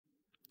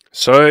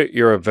So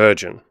you're a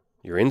virgin.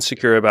 You're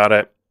insecure about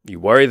it. You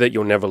worry that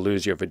you'll never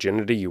lose your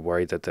virginity. You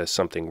worry that there's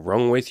something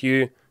wrong with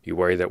you. You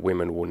worry that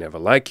women will never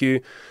like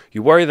you.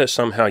 You worry that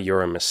somehow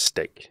you're a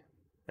mistake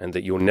and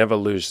that you'll never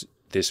lose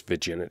this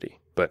virginity.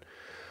 But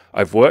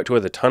I've worked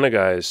with a ton of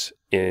guys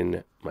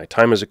in my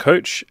time as a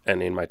coach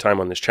and in my time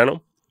on this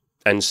channel,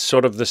 and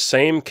sort of the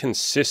same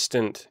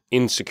consistent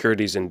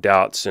insecurities and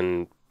doubts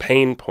and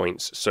pain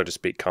points, so to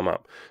speak, come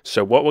up.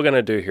 So what we're going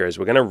to do here is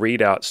we're going to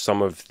read out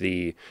some of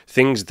the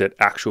things that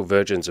actual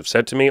virgins have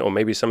said to me, or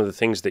maybe some of the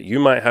things that you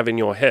might have in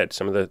your head,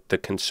 some of the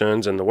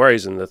concerns and the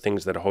worries and the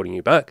things that are holding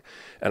you back.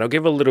 And I'll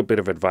give a little bit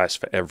of advice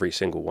for every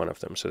single one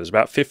of them. So there's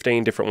about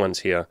 15 different ones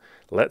here.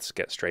 Let's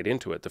get straight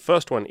into it. The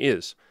first one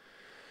is,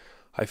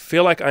 I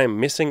feel like I am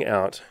missing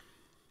out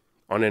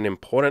on an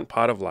important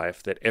part of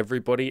life that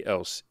everybody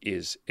else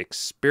is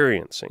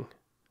experiencing.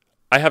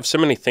 I have so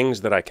many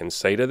things that I can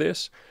say to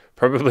this.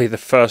 Probably the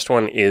first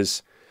one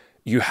is,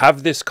 you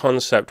have this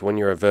concept when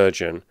you're a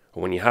virgin,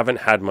 or when you haven't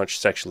had much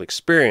sexual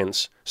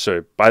experience.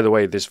 So, by the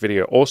way, this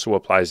video also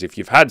applies if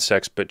you've had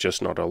sex, but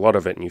just not a lot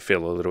of it, and you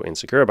feel a little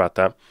insecure about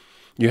that.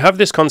 You have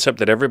this concept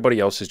that everybody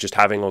else is just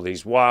having all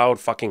these wild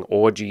fucking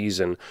orgies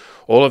and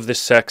all of this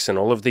sex and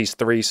all of these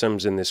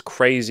threesomes and this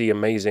crazy,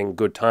 amazing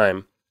good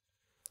time.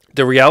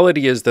 The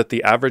reality is that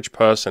the average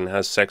person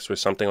has sex with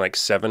something like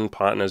 7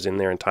 partners in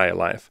their entire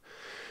life.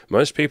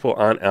 Most people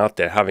aren't out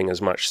there having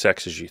as much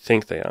sex as you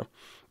think they are.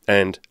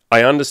 And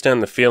I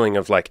understand the feeling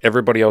of like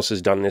everybody else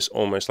has done this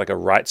almost like a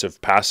rites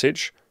of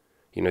passage,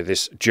 you know,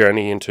 this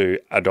journey into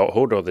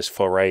adulthood or this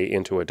foray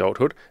into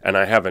adulthood, and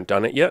I haven't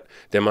done it yet.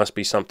 There must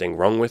be something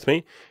wrong with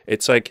me.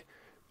 It's like,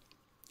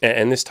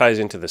 and this ties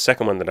into the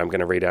second one that I'm going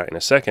to read out in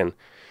a second.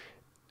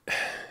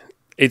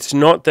 It's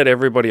not that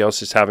everybody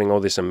else is having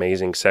all this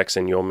amazing sex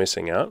and you're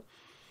missing out.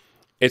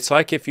 It's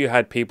like if you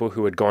had people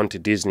who had gone to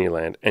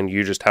Disneyland and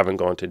you just haven't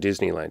gone to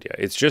Disneyland yet.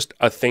 It's just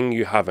a thing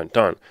you haven't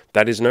done.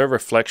 That is no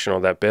reflection, or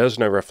that bears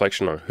no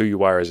reflection on who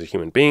you are as a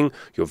human being,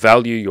 your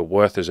value, your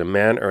worth as a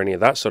man, or any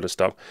of that sort of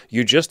stuff.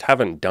 You just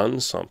haven't done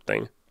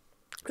something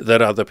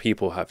that other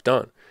people have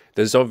done.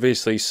 There's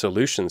obviously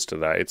solutions to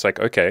that. It's like,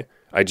 okay,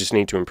 I just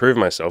need to improve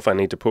myself. I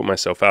need to put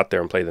myself out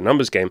there and play the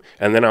numbers game,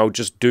 and then I'll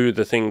just do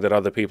the thing that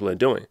other people are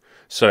doing.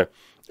 So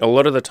a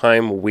lot of the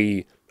time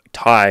we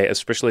tie,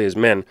 especially as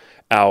men,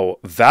 our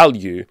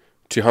value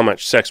to how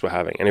much sex we're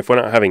having. And if we're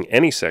not having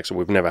any sex, or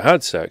we've never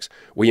had sex,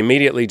 we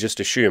immediately just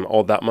assume,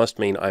 oh, that must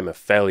mean I'm a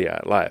failure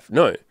at life.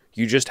 No,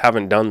 you just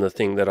haven't done the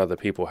thing that other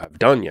people have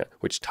done yet,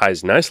 which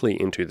ties nicely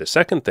into the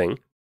second thing,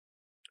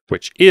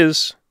 which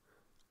is,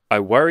 I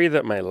worry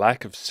that my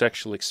lack of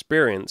sexual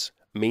experience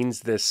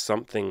means there's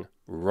something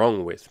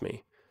wrong with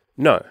me.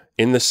 No,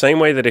 in the same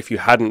way that if you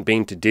hadn't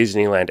been to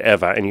Disneyland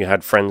ever and you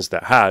had friends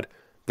that had,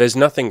 there's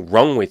nothing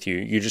wrong with you.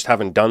 You just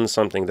haven't done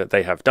something that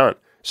they have done.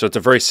 So it's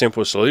a very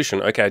simple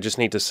solution. Okay, I just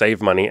need to save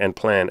money and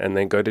plan and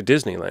then go to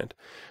Disneyland.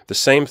 The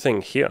same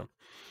thing here.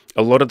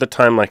 A lot of the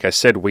time, like I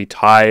said, we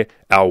tie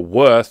our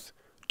worth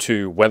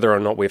to whether or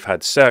not we've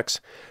had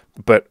sex.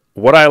 But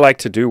what I like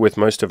to do with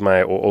most of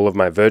my, or all of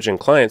my virgin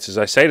clients, is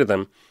I say to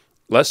them,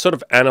 let's sort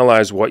of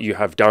analyze what you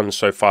have done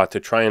so far to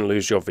try and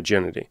lose your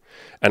virginity.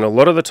 And a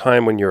lot of the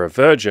time when you're a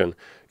virgin,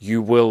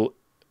 you will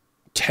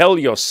tell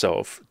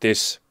yourself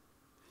this,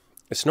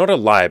 it's not a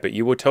lie, but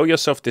you will tell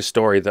yourself this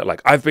story that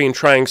like, I've been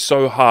trying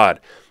so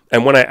hard.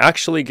 And when I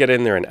actually get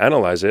in there and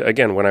analyze it,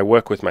 again, when I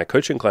work with my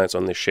coaching clients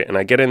on this shit and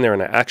I get in there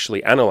and I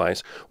actually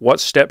analyze, what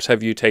steps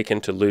have you taken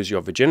to lose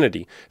your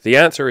virginity? The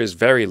answer is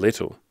very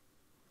little.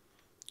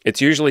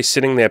 It's usually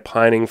sitting there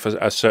pining for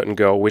a certain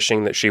girl,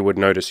 wishing that she would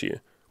notice you,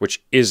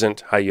 which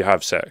isn't how you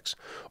have sex.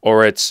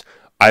 Or it's,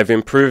 I've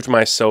improved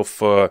myself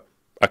for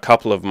a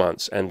couple of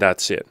months and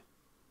that's it.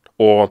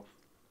 Or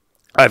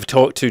I've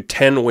talked to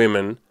 10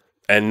 women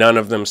and none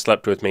of them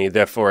slept with me,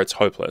 therefore it's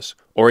hopeless.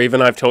 Or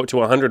even I've talked to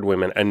 100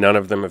 women and none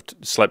of them have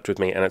slept with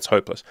me and it's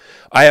hopeless.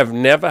 I have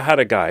never had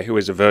a guy who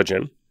is a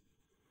virgin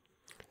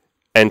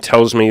and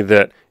tells me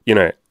that, you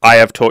know, I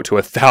have talked to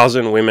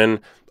 1,000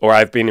 women, or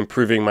I've been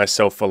improving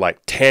myself for like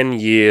 10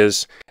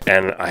 years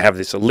and I have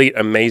this elite,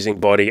 amazing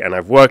body and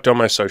I've worked on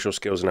my social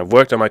skills and I've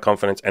worked on my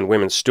confidence and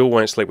women still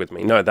won't sleep with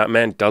me. No, that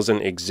man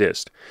doesn't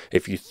exist.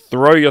 If you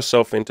throw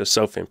yourself into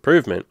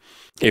self-improvement,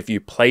 if you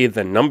play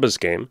the numbers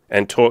game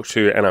and talk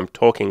to, and I'm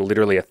talking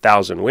literally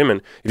 1,000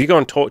 women, if you go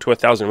and talk to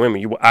 1,000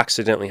 women, you will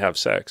accidentally have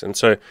sex. And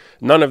so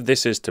none of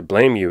this is to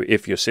blame you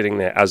if you're sitting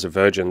there as a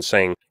virgin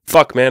saying,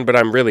 fuck man, but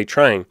I'm really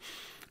trying.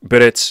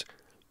 But it's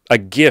a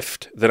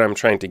gift that I'm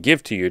trying to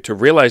give to you to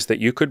realize that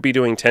you could be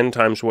doing 10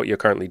 times what you're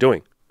currently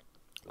doing.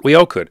 We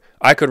all could.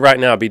 I could right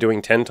now be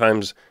doing 10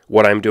 times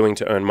what I'm doing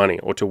to earn money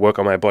or to work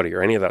on my body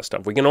or any of that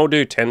stuff. We can all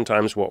do 10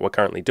 times what we're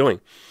currently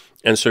doing.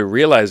 And so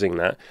realizing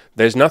that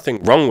there's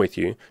nothing wrong with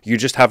you, you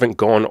just haven't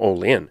gone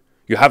all in.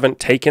 You haven't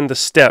taken the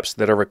steps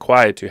that are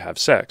required to have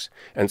sex.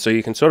 And so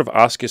you can sort of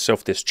ask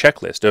yourself this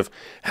checklist of,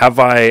 have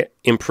I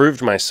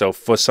improved myself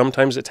for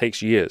sometimes it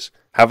takes years?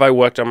 Have I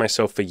worked on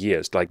myself for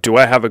years? Like, do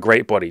I have a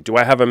great body? Do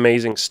I have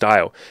amazing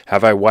style?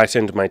 Have I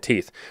whitened my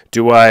teeth?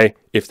 Do I,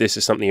 if this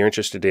is something you're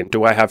interested in,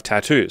 do I have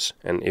tattoos?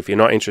 And if you're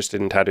not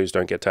interested in tattoos,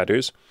 don't get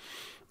tattoos.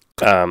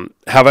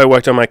 Have I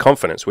worked on my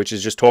confidence, which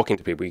is just talking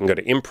to people? You can go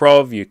to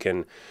improv, you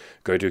can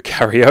go do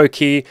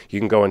karaoke, you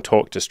can go and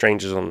talk to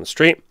strangers on the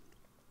street.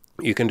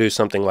 You can do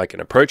something like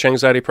an approach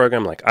anxiety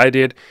program like I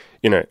did.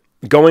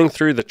 Going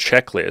through the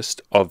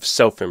checklist of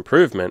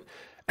self-improvement,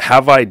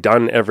 have I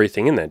done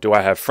everything in there? Do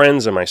I have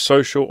friends? Am I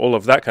social? All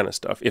of that kind of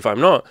stuff. If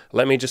I'm not,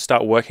 let me just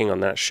start working on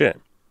that shit.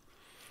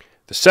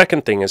 The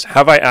second thing is,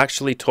 have I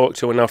actually talked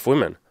to enough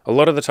women? A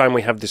lot of the time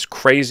we have this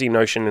crazy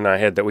notion in our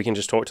head that we can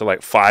just talk to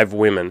like 5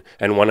 women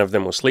and one of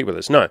them will sleep with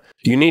us. No,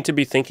 you need to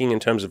be thinking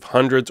in terms of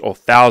hundreds or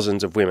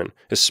thousands of women,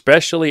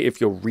 especially if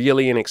you're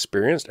really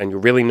inexperienced and you're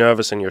really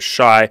nervous and you're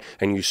shy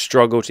and you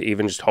struggle to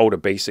even just hold a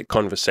basic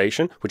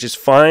conversation, which is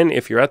fine.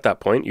 If you're at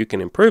that point, you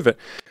can improve it.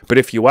 But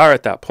if you are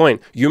at that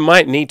point, you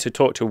might need to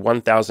talk to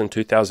 1,000,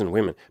 2,000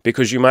 women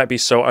because you might be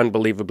so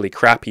unbelievably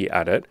crappy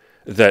at it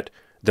that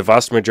the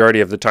vast majority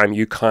of the time,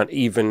 you can't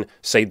even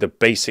say the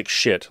basic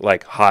shit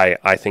like, hi,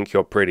 I think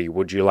you're pretty.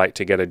 Would you like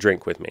to get a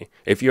drink with me?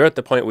 If you're at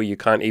the point where you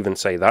can't even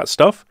say that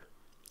stuff,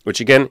 which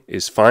again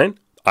is fine,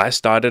 I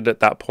started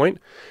at that point,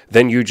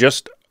 then you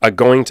just are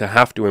going to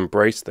have to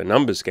embrace the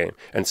numbers game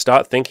and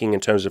start thinking in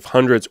terms of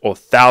hundreds or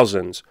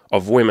thousands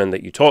of women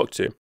that you talk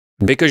to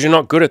because you're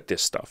not good at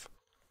this stuff.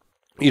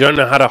 You don't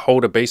know how to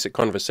hold a basic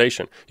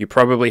conversation. You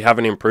probably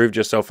haven't improved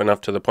yourself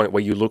enough to the point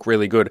where you look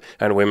really good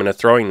and women are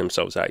throwing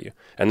themselves at you.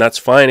 And that's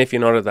fine if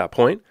you're not at that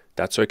point.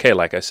 That's okay.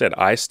 Like I said,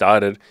 I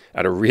started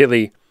at a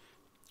really,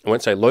 I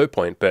won't say low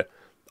point, but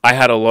I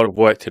had a lot of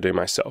work to do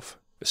myself,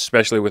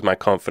 especially with my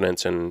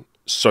confidence and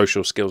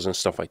social skills and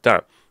stuff like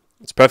that.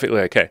 It's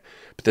perfectly okay.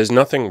 But there's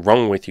nothing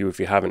wrong with you if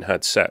you haven't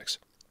had sex.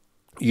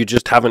 You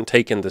just haven't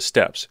taken the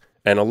steps.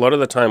 And a lot of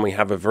the time we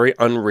have a very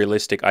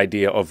unrealistic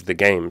idea of the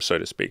game, so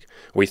to speak.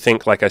 We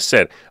think, like I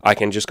said, I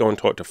can just go and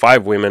talk to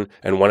 5 women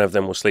and one of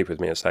them will sleep with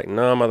me. It's like,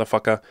 no,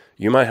 motherfucker,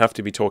 you might have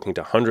to be talking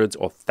to hundreds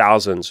or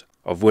thousands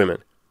of women.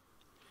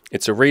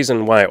 It's a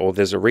reason why, or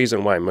there's a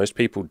reason why most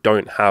people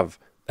don't have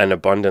an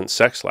abundant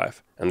sex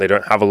life and they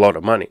don't have a lot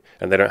of money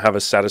and they don't have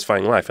a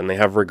satisfying life and they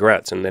have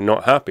regrets and they're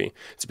not happy.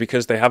 It's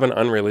because they have an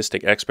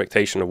unrealistic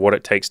expectation of what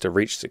it takes to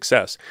reach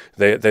success.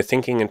 They're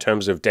thinking in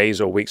terms of days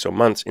or weeks or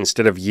months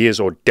instead of years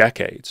or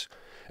decades.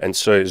 And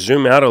so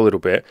zoom out a little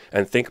bit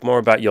and think more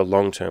about your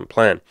long-term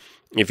plan.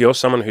 If you're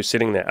someone who's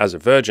sitting there as a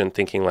virgin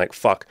thinking like,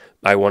 fuck,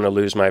 I want to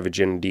lose my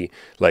virginity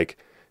like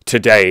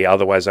today,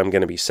 otherwise I'm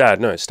going to be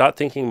sad. No, start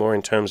thinking more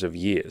in terms of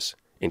years,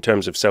 in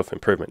terms of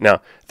self-improvement.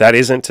 Now, that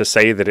isn't to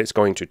say that it's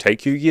going to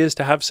take you years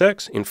to have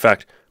sex. In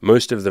fact,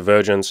 most of the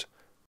virgins,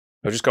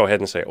 I'll just go ahead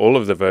and say all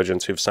of the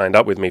virgins who've signed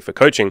up with me for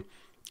coaching,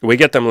 we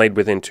get them laid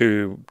within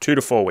 2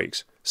 to 4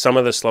 weeks. Some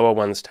of the slower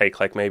ones take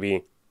like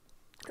maybe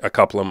a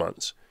couple of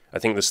months. I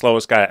think the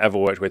slowest guy I ever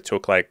worked with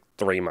took like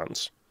 3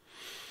 months.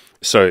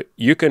 So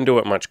you can do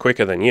it much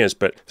quicker than years,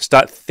 but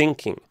start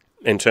thinking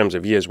in terms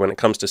of years when it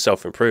comes to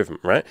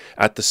self-improvement, right?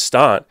 At the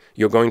start,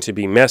 you're going to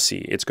be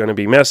messy. It's going to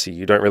be messy.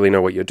 You don't really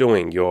know what you're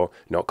doing. You're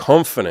not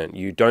confident.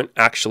 You don't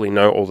actually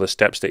know all the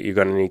steps that you're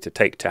going to need to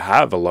take to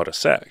have a lot of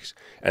sex.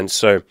 And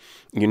so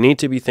you need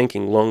to be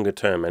thinking longer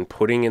term and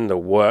putting in the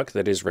work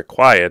that is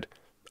required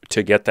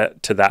to get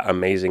that to that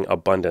amazing,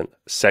 abundant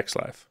sex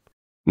life.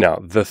 Now,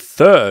 the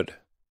third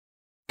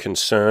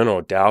concern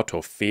or doubt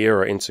or fear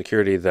or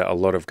insecurity that a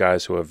lot of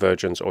guys who are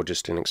virgins or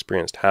just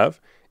inexperienced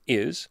have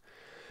is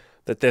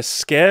that they're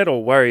scared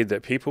or worried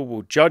that people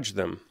will judge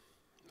them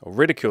or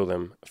ridicule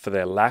them for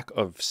their lack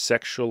of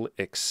sexual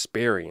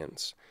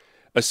experience,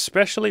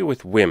 especially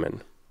with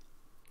women,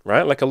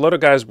 right? Like a lot of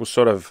guys will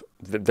sort of,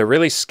 they're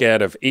really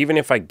scared of, even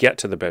if I get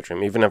to the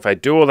bedroom, even if I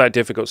do all that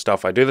difficult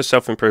stuff, I do the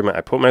self-improvement,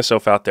 I put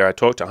myself out there, I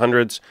talk to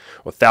hundreds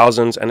or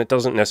thousands, and it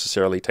doesn't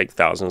necessarily take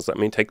thousands. Let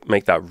me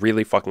make that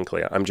really fucking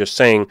clear. I'm just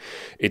saying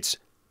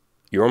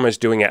you're almost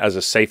doing it as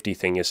a safety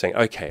thing. You're saying,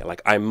 okay,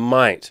 like I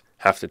might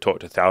have to talk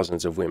to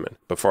thousands of women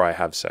before I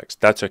have sex.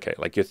 That's okay.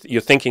 Like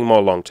you're thinking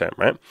more long-term,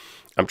 right?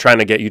 I'm trying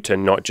to get you to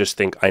not just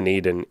think I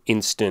need an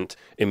instant,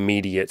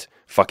 immediate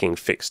fucking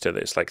fix to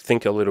this. Like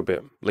think a little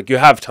bit, like you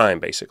have time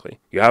basically.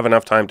 You have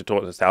enough time to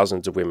talk to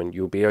thousands of women.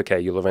 You'll be okay.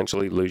 You'll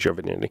eventually lose your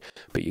virginity,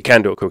 but you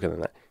can do it quicker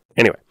than that.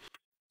 Anyway,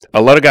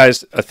 a lot of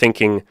guys are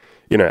thinking,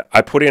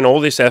 I put in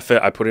all this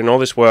effort, I put in all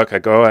this work, I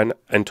go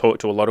and talk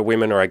to a lot of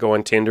women, or I go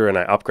on Tinder and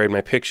I upgrade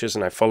my pictures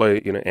and I follow,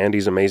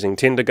 Andy's amazing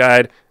Tinder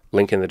guide.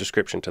 Link in the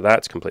description to that.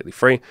 It's completely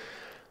free.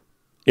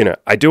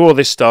 I do all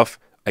this stuff.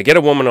 I get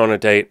a woman on a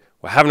date.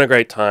 We're having a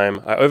great time.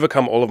 I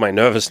overcome all of my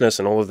nervousness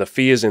and all of the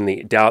fears and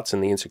the doubts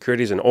and the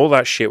insecurities and all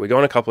that shit. We go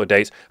on a couple of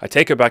dates. I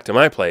take her back to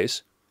my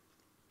place.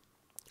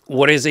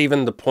 What is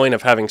even the point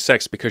of having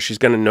sex? Because she's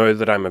going to know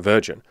that I'm a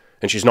virgin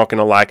and she's not going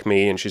to like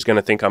me and she's going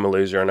to think I'm a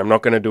loser and I'm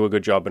not going to do a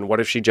good job. And what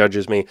if she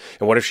judges me?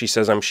 And what if she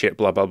says I'm shit,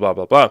 blah, blah, blah,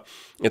 blah, blah.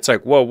 It's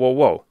like, whoa, whoa,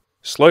 whoa.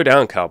 Slow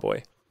down,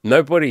 cowboy.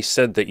 Nobody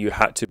said that you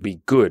had to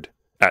be good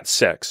at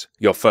sex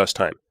your first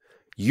time.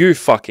 You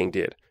fucking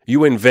did.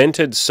 You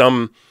invented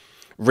some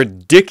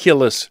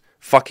ridiculous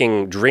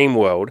fucking dream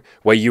world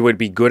where you would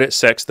be good at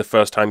sex the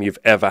first time you've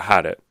ever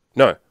had it.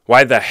 No.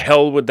 Why the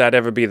hell would that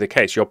ever be the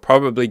case? You're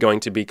probably going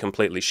to be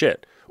completely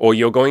shit. Or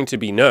you're going to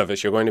be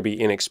nervous. You're going to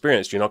be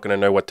inexperienced. You're not going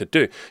to know what to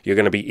do. You're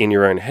going to be in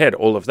your own head.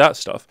 All of that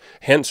stuff.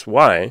 Hence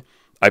why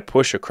I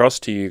push across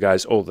to you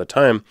guys all the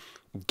time.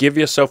 Give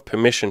yourself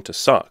permission to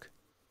suck.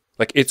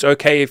 Like, it's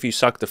okay if you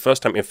suck the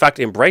first time. In fact,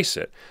 embrace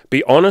it.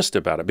 Be honest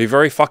about it. Be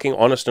very fucking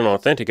honest and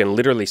authentic and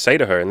literally say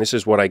to her, and this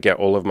is what I get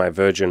all of my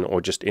virgin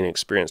or just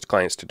inexperienced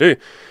clients to do.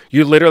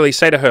 You literally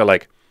say to her,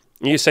 like,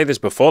 you say this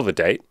before the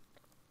date.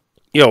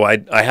 Yo,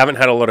 I haven't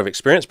had a lot of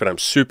experience, but I'm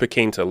super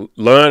keen to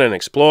learn and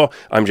explore.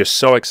 I'm just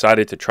so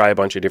excited to try a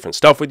bunch of different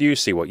stuff with you,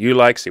 see what you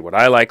like, see what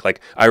I like.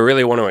 Like, I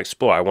really want to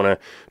explore. I want to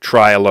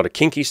try a lot of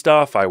kinky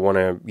stuff. I want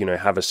to,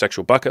 have a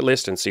sexual bucket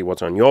list and see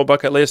what's on your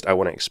bucket list. I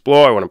want to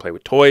explore. I want to play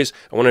with toys.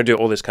 I want to do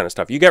all this kind of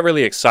stuff. You get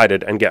really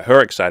excited and get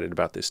her excited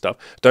about this stuff.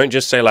 Don't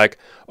just say like,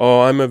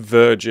 oh, I'm a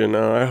virgin.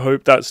 I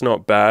hope that's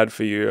not bad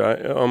for you.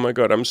 Oh my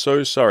God, I'm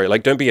so sorry.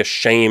 Like, don't be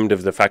ashamed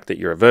of the fact that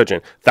you're a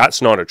virgin.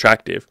 That's not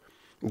attractive.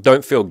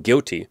 Don't feel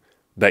guilty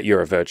that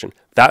you're a virgin.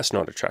 That's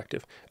not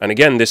attractive. And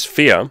again, this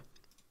fear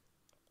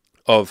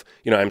of,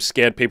 I'm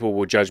scared people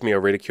will judge me or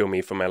ridicule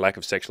me for my lack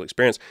of sexual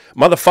experience.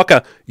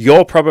 Motherfucker,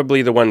 you're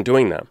probably the one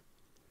doing that.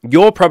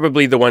 You're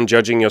probably the one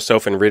judging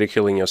yourself and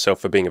ridiculing yourself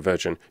for being a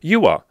virgin.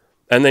 You are.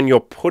 And then you're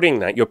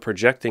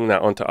projecting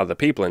that onto other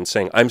people and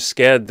saying, I'm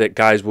scared that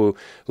guys will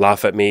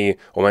laugh at me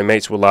or my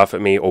mates will laugh at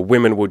me or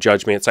women will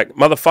judge me. It's like,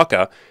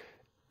 motherfucker,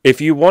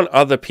 if you want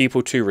other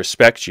people to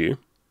respect you,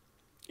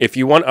 if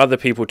you want other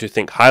people to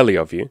think highly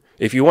of you,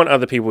 if you want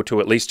other people to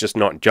at least just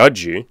not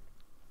judge you,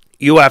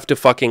 you have to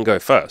fucking go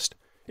first.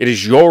 It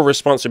is your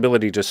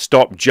responsibility to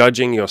stop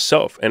judging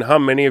yourself. And how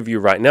many of you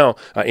right now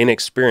are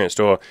inexperienced,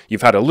 or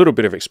you've had a little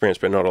bit of experience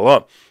but not a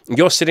lot?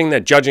 You're sitting there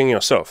judging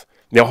yourself.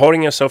 You're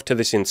holding yourself to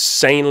this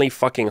insanely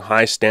fucking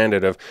high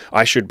standard of,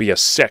 I should be a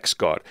sex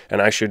god,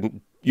 and I should,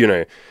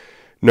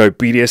 know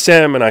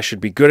BDSM, and I should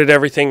be good at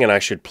everything, and I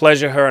should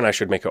pleasure her, and I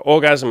should make her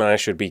orgasm, and I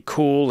should be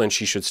cool, and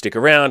she should stick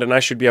around, and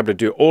I should be able to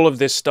do all of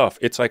this stuff.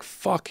 It's like,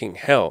 fucking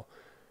hell.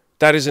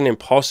 That is an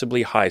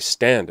impossibly high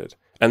standard.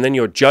 And then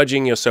you're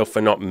judging yourself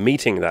for not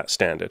meeting that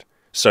standard.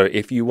 So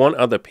if you want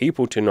other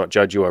people to not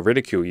judge you or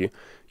ridicule you,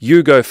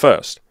 you go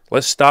first.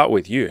 Let's start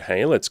with you,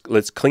 hey? Let's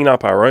clean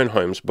up our own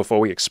homes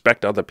before we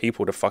expect other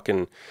people to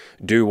fucking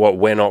do what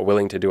we're not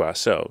willing to do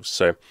ourselves.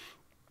 So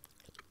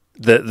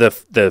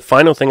the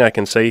final thing I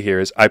can say here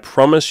is, I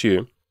promise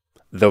you,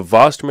 the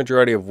vast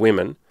majority of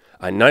women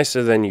are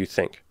nicer than you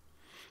think.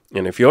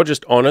 And if you're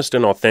just honest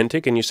and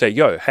authentic and you say,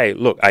 yo, hey,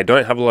 look, I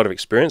don't have a lot of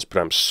experience, but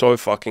I'm so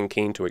fucking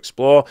keen to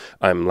explore.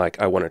 I'm like,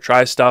 I want to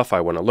try stuff.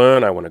 I want to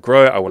learn. I want to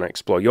grow. I want to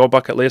explore your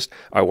bucket list.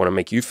 I want to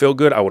make you feel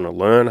good. I want to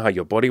learn how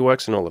your body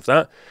works and all of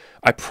that.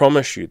 I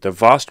promise you, the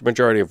vast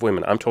majority of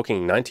women, I'm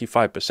talking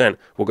 95%,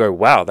 will go,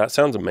 wow, that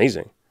sounds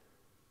amazing.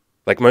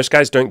 Like, most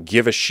guys don't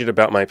give a shit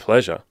about my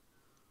pleasure.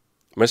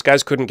 Most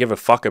guys couldn't give a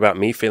fuck about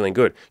me feeling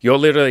good. You're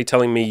literally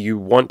telling me you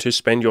want to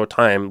spend your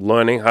time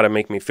learning how to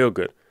make me feel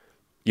good.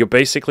 You're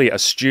basically a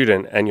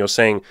student and you're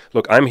saying,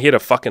 look, I'm here to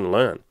fucking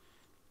learn.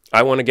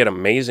 I want to get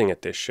amazing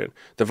at this shit.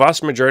 The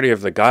vast majority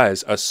of the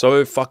guys are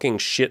so fucking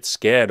shit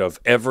scared of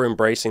ever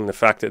embracing the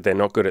fact that they're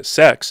not good at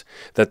sex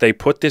that they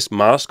put this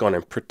mask on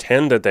and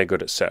pretend that they're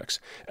good at sex.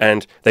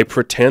 And they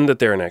pretend that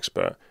they're an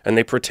expert. And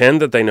they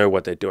pretend that they know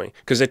what they're doing.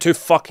 Because they're too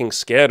fucking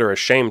scared or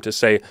ashamed to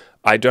say,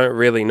 I don't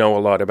really know a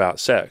lot about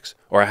sex.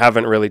 Or I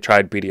haven't really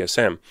tried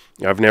BDSM.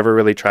 I've never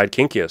really tried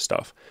kinkier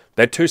stuff.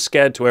 They're too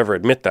scared to ever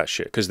admit that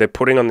shit because they're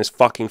putting on this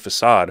fucking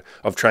facade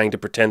of trying to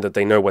pretend that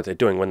they know what they're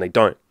doing when they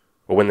don't,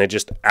 or when they're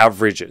just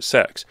average at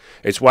sex.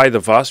 It's why the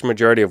vast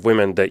majority of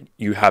women that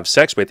you have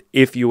sex with,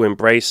 if you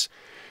embrace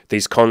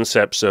these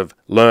concepts of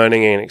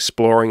learning and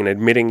exploring and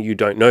admitting you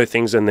don't know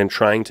things and then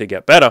trying to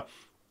get better,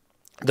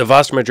 the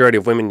vast majority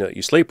of women that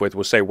you sleep with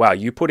will say, wow,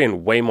 you put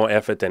in way more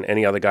effort than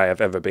any other guy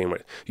I've ever been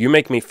with. You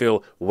make me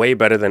feel way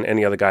better than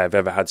any other guy I've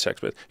ever had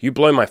sex with. You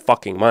blow my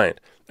fucking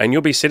mind. And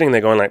you'll be sitting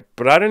there going like,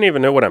 but I don't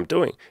even know what I'm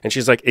doing. And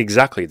she's like,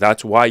 exactly.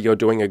 That's why you're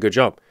doing a good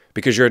job.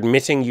 Because you're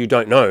admitting you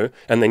don't know,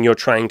 and then you're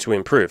trying to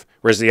improve.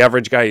 Whereas the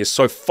average guy is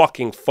so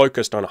fucking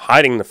focused on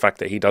hiding the fact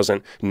that he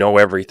doesn't know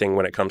everything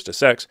when it comes to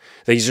sex,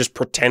 that he's just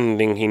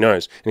pretending he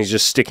knows. And he's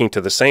just sticking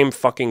to the same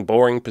fucking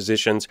boring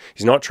positions.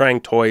 He's not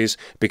trying toys,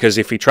 because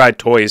if he tried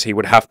toys, he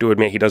would have to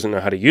admit he doesn't know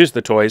how to use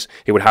the toys.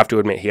 He would have to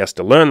admit he has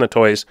to learn the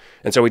toys.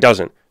 And so he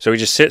doesn't. So he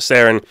just sits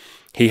there and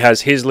he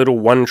has his little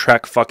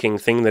one-track fucking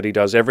thing that he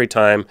does every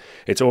time.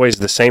 It's always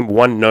the same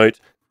one note,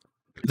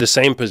 the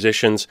same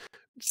positions,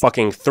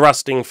 fucking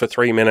thrusting for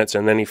 3 minutes,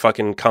 and then he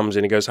fucking comes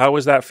and he goes, how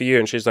was that for you?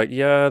 And she's like,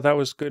 yeah, that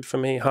was good for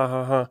me, ha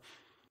ha ha.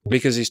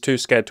 Because he's too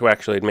scared to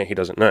actually admit he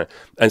doesn't know.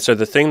 And so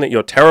the thing that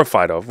you're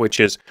terrified of, which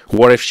is,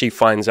 what if she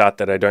finds out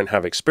that I don't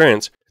have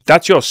experience?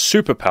 That's your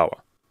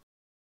superpower.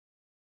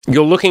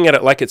 You're looking at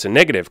it like it's a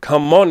negative.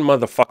 Come on,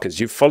 motherfuckers.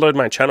 You've followed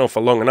my channel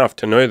for long enough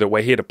to know that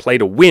we're here to play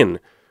to win.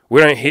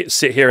 We don't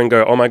sit here and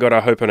go, oh my God, I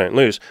hope I don't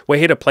lose. We're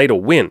here to play to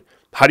win.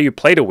 How do you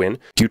play to win?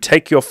 You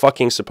take your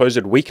fucking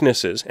supposed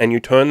weaknesses and you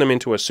turn them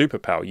into a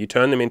superpower. You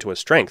turn them into a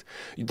strength.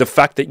 The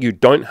fact that you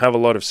don't have a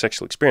lot of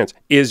sexual experience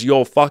is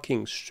your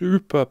fucking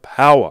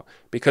superpower.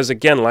 Because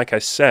again, like I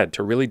said,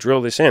 to really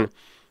drill this in,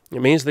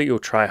 it means that you'll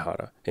try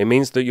harder. It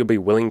means that you'll be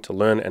willing to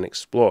learn and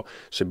explore.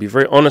 So be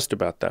very honest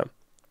about that.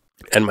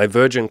 And my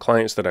virgin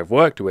clients that I've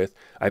worked with,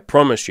 I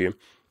promise you,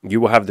 you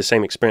will have the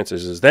same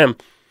experiences as them.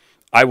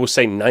 I will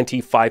say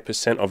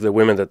 95% of the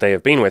women that they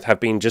have been with have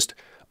been just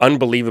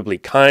unbelievably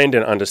kind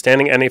and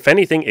understanding, and if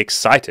anything,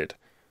 excited.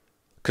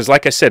 Because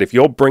like I said, if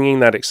you're bringing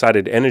that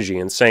excited energy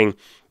and saying,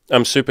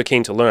 I'm super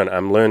keen to learn,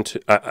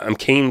 I'm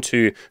keen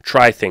to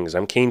try things,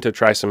 I'm keen to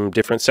try some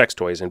different sex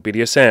toys and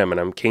BDSM, and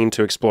I'm keen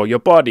to explore your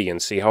body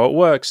and see how it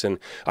works, and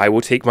I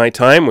will take my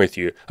time with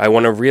you. I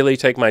want to really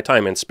take my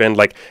time and spend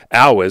like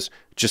hours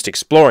just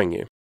exploring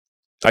you.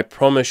 I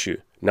promise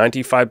you,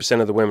 95%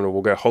 of the women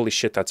will go, holy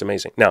shit, that's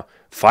amazing. Now,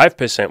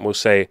 5% will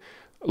say,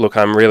 look,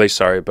 I'm really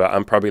sorry, but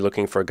I'm probably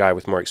looking for a guy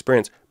with more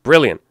experience.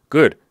 Brilliant.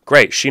 Good.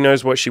 Great. She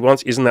knows what she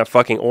wants. Isn't that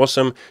fucking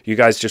awesome? You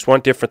guys just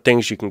want different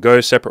things. You can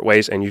go separate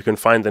ways and you can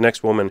find the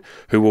next woman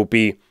who will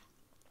be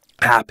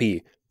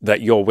happy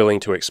that you're willing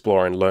to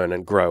explore and learn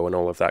and grow and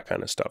all of that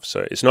kind of stuff.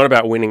 So it's not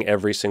about winning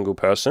every single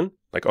person.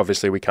 Like,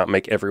 obviously, we can't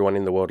make everyone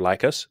in the world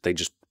like us. They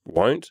just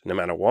won't, no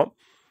matter what.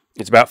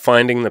 It's about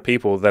finding the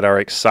people that are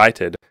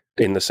excited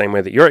in the same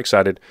way that you're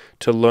excited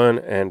to learn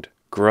and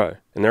grow.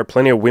 And there are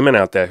plenty of women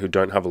out there who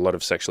don't have a lot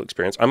of sexual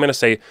experience. I'm going to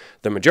say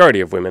the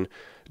majority of women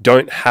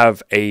don't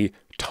have a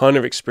ton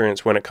of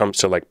experience when it comes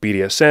to like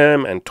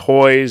BDSM and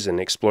toys and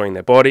exploring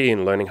their body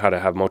and learning how to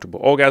have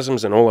multiple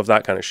orgasms and all of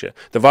that kind of shit.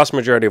 The vast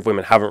majority of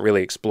women haven't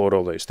really explored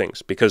all those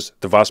things because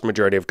the vast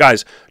majority of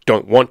guys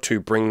don't want to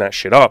bring that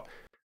shit up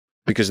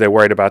because they're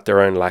worried about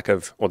their own lack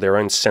of or their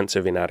own sense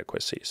of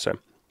inadequacy. So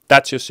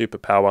that's your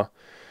superpower.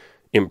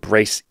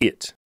 Embrace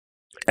it.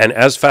 And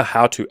as for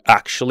how to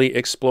actually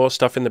explore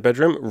stuff in the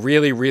bedroom,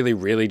 really, really,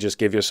 really just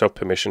give yourself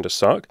permission to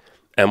suck.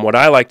 And what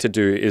I like to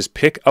do is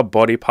pick a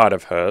body part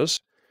of hers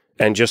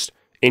and just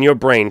in your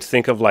brain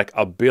think of like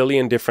a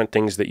billion different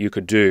things that you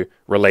could do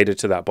related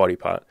to that body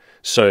part.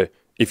 So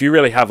if you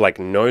really have like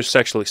no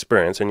sexual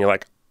experience and you're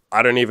like,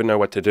 I don't even know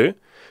what to do,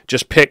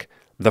 just pick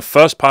the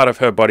first part of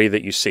her body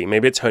that you see.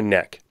 Maybe it's her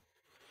neck.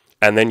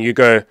 And then you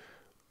go,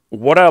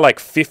 what are like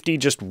 50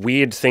 just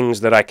weird things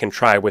that I can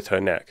try with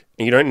her neck?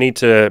 And you don't need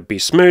to be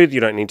smooth.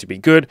 You don't need to be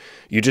good.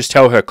 You just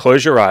tell her,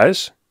 close your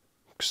eyes.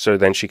 So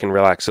then she can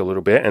relax a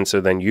little bit. And so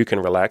then you can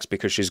relax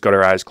because she's got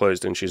her eyes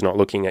closed and she's not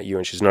looking at you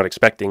and she's not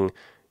expecting,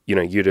 you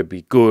know, you to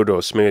be good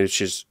or smooth.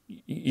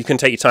 You can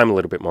take your time a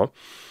little bit more.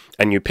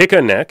 And you pick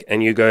her neck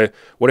and you go,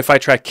 what if I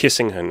try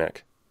kissing her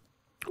neck?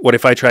 What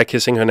if I try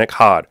kissing her neck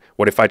hard?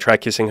 What if I try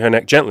kissing her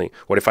neck gently?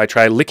 What if I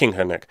try licking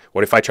her neck?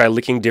 What if I try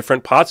licking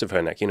different parts of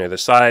her neck? You know, the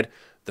side,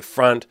 the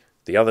front,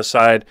 the other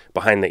side,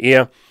 behind the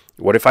ear.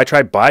 What if I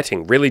try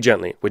biting really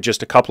gently with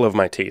just a couple of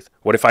my teeth?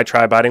 What if I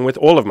try biting with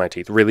all of my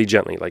teeth really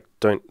gently? Like,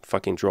 don't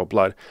fucking draw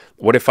blood.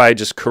 What if I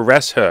just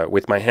caress her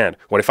with my hand?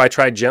 What if I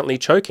try gently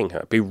choking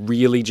her? Be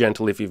really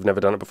gentle if you've never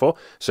done it before.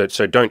 So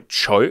don't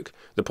choke.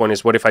 The point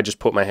is, what if I just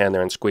put my hand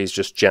there and squeeze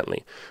just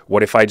gently?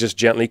 What if I just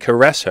gently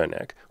caress her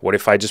neck? What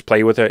if I just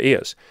play with her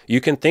ears? You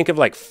can think of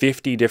like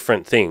 50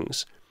 different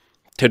things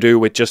to do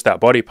with just that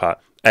body part.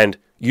 And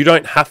you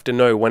don't have to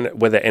know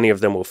whether any of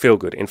them will feel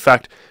good. In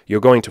fact, you're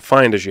going to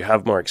find as you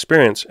have more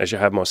experience, as you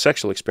have more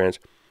sexual experience,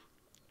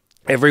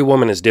 every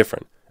woman is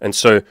different. And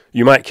so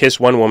you might kiss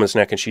one woman's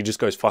neck and she just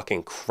goes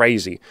fucking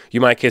crazy.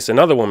 You might kiss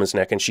another woman's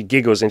neck and she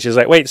giggles and she's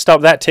like, wait,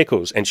 stop, that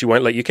tickles. And she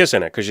won't let you kiss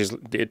her neck because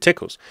it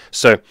tickles.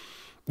 So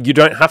you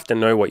don't have to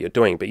know what you're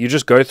doing, but you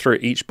just go through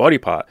each body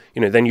part.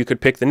 You know, then you could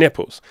pick the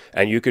nipples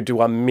and you could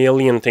do a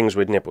million things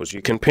with nipples.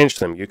 You can pinch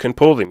them, you can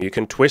pull them, you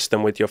can twist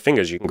them with your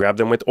fingers, you can grab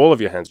them with all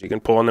of your hands, you can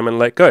pull on them and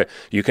let go.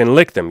 You can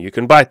lick them, you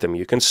can bite them,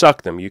 you can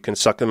suck them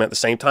at the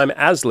same time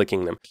as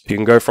licking them. You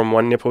can go from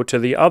one nipple to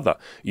the other.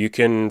 You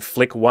can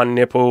flick one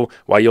nipple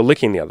while you're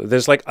licking the other.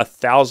 There's like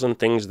 1,000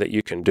 things that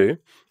you can do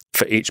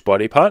for each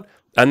body part,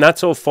 and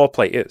that's all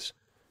foreplay is.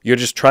 You're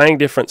just trying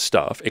different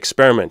stuff,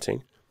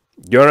 experimenting.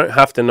 You don't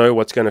have to know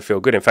what's going to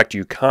feel good. In fact,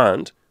 you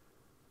can't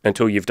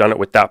until you've done it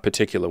with that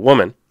particular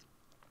woman.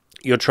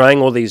 You're trying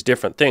all these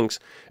different things,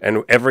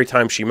 and every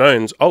time she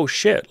moans, oh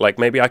shit, like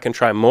maybe I can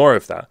try more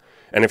of that.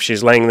 And if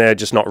she's laying there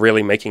just not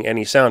really making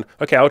any sound,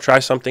 okay, I'll try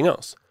something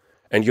else.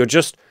 And you're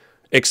just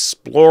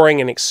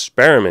exploring and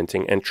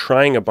experimenting and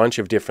trying a bunch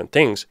of different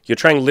things. You're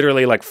trying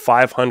literally like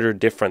 500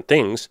 different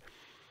things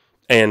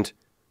and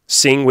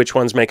seeing which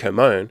ones make her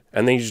moan,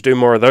 and then you just do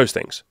more of those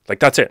things. Like,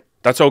 that's it.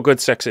 That's all good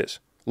sex is,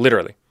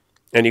 literally.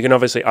 And you can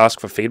obviously ask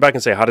for feedback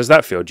and say, how does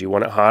that feel? Do you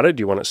want it harder?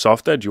 Do you want it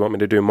softer? Do you want me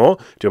to do more?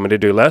 Do you want me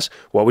to do less?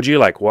 What would you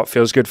like? What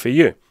feels good for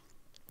you?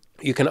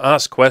 You can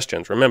ask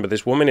questions. Remember,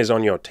 this woman is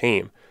on your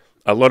team.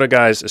 A lot of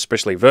guys,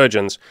 especially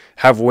virgins,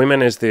 have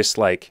women as this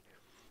like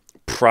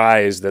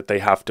prize that they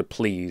have to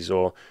please,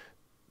 or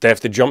They have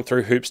to jump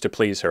through hoops to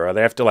please her, or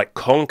they have to like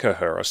conquer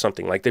her or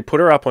something. Like they put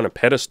her up on a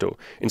pedestal.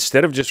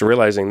 Instead of just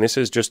realizing this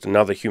is just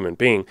another human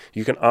being,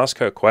 you can ask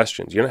her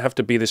questions. You don't have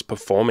to be this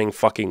performing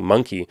fucking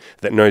monkey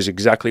that knows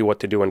exactly what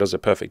to do and does a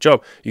perfect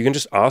job. You can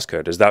just ask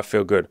her, does that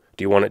feel good?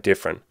 Do you want it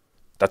different?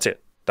 That's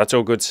it. That's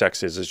all good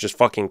sex is just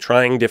fucking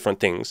trying different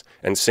things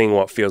and seeing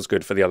what feels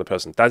good for the other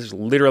person. That is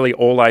literally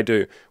all I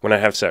do when I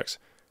have sex.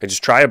 I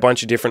just try a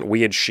bunch of different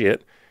weird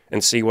shit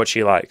and see what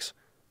she likes.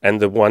 And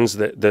the ones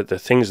the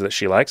things that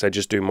she likes, I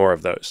just do more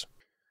of those.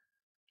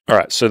 All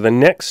right, so the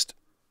next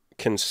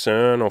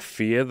concern or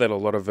fear that a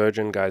lot of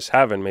virgin guys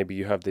have, and maybe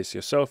you have this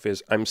yourself,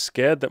 is I'm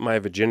scared that my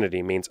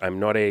virginity means I'm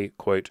not a,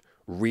 quote,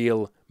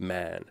 real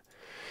man.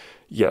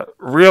 Yeah,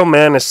 real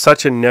man is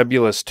such a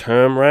nebulous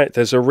term, right?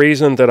 There's a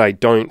reason that I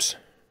don't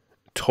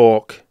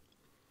talk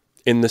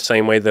in the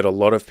same way that a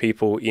lot of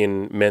people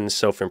in men's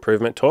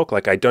self-improvement talk.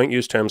 Like I don't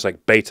use terms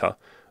like beta.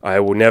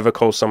 I will never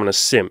call someone a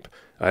simp.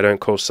 I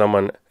don't call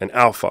someone an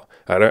alpha.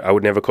 I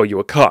would never call you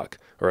a cuck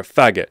or a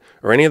faggot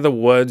or any of the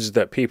words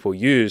that people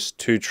use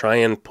to try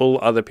and pull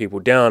other people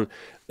down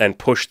and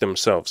push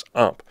themselves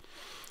up.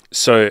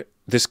 So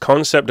this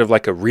concept of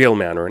like a real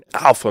man or an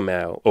alpha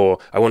male, or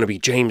I want to be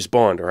James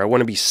Bond, or I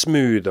want to be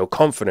smooth or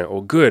confident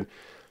or good,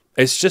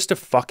 it's just a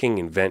fucking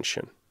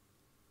invention.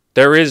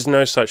 There is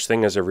no such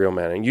thing as a real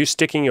man. And you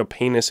sticking your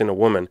penis in a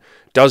woman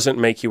doesn't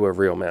make you a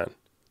real man.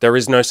 There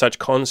is no such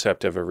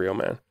concept of a real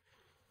man.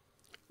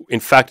 In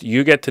fact,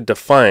 you get to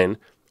define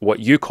what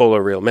you call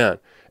a real man.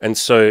 And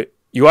so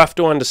you have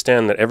to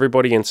understand that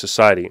everybody in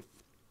society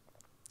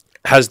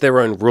has their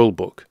own rule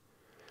book.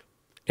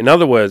 In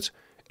other words,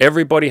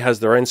 everybody has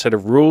their own set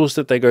of rules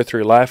that they go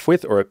through life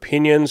with, or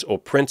opinions or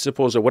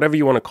principles or whatever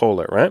you want to call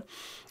it, right?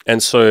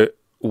 And so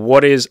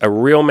what is a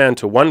real man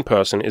to one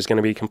person is going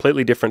to be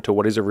completely different to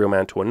what is a real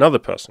man to another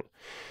person.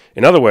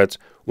 In other words,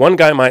 one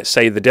guy might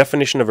say the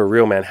definition of a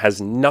real man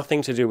has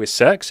nothing to do with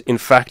sex. In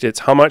fact,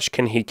 it's how much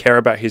can he care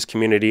about his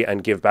community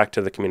and give back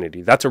to the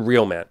community. That's a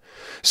real man.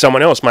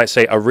 Someone else might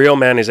say a real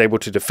man is able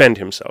to defend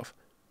himself,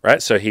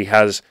 right? So he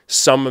has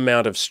some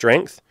amount of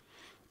strength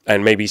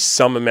and maybe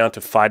some amount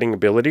of fighting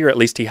ability, or at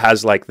least he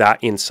has like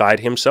that inside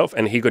himself,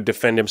 and he could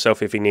defend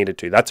himself if he needed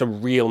to. That's a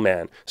real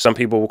man. Some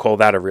people will call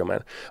that a real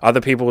man.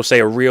 Other people will say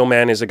a real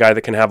man is a guy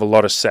that can have a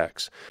lot of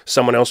sex.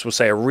 Someone else will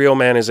say a real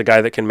man is a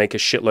guy that can make a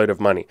shitload of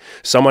money.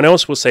 Someone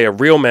else will say a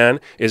real man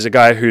is a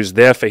guy who's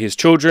there for his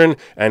children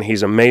and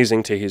he's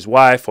amazing to his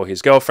wife or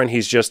his girlfriend.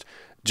 He's just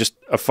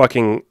a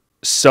fucking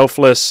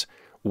selfless,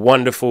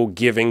 wonderful,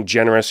 giving,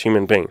 generous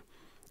human being.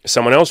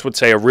 Someone else would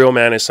say a real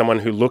man is someone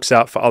who looks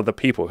out for other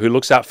people, who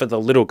looks out for the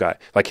little guy.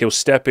 Like he'll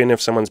step in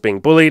if someone's being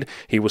bullied.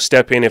 He will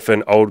step in if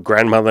an old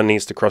grandmother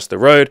needs to cross the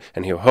road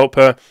and he'll help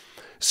her.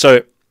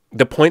 So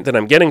the point that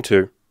I'm getting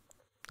to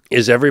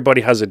is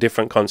everybody has a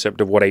different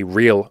concept of what a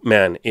real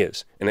man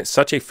is. And it's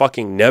such a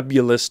fucking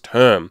nebulous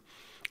term.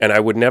 And I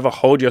would never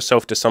hold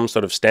yourself to some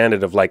sort of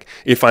standard of like,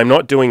 if I'm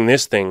not doing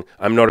this thing,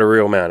 I'm not a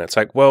real man. It's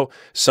like, well,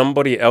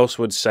 somebody else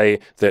would say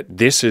that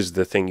this is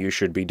the thing you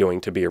should be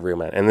doing to be a real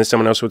man. And then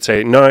someone else would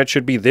say, no, it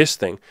should be this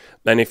thing.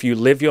 And if you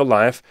live your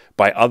life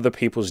by other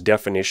people's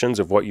definitions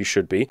of what you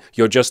should be,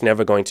 you're just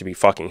never going to be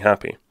fucking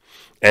happy.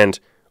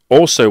 And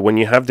also, when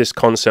you have this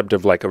concept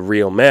of like a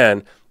real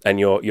man, and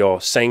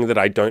you're saying that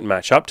I don't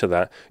match up to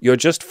that, you're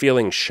just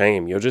feeling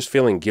shame. You're just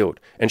feeling guilt.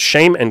 And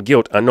shame and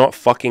guilt are not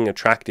fucking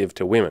attractive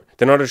to women.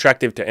 They're not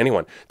attractive to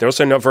anyone. They're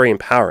also not very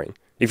empowering.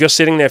 If you're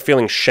sitting there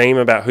feeling shame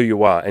about who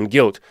you are and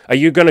guilt, are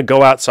you going to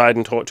go outside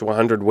and talk to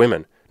 100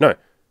 women? No,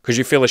 because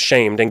you feel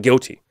ashamed and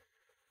guilty.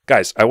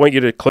 Guys, I want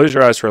you to close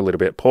your eyes for a little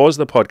bit, pause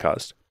the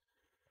podcast,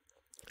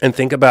 and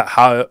think about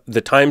how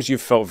the times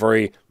you've felt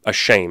very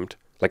ashamed,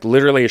 like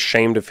literally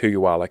ashamed of who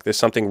you are, like there's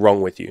something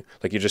wrong with you,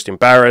 like you're just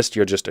embarrassed,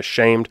 you're just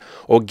ashamed,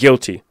 or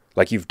guilty,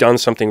 like you've done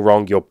something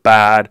wrong, you're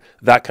bad,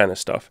 that kind of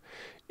stuff.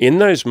 In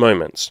those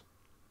moments,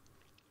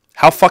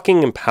 how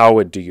fucking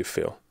empowered do you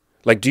feel?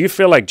 Like, do you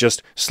feel like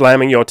just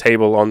slamming your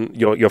table on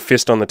your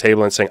fist on the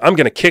table and saying, I'm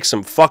going to kick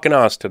some fucking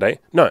ass today?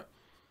 No.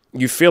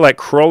 You feel like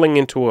crawling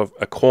into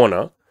a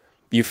corner.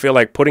 You feel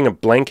like putting a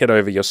blanket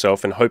over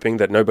yourself and hoping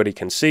that nobody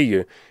can see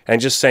you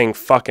and just saying,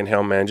 fucking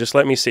hell, man, just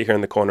let me sit here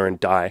in the corner and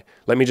die.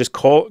 Let me just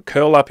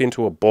curl up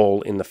into a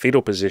ball in the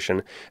fetal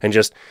position and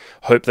just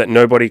hope that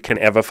nobody can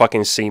ever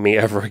fucking see me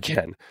ever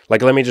again.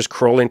 Like, let me just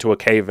crawl into a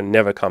cave and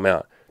never come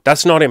out.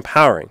 That's not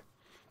empowering.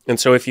 And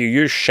so if you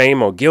use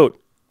shame or guilt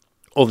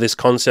or this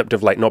concept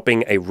of like not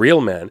being a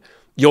real man,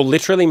 you're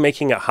literally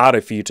making it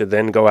harder for you to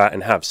then go out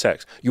and have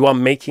sex. You're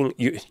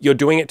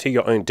doing it to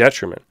your own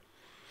detriment.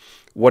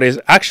 What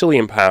is actually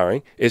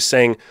empowering is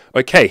saying,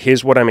 okay,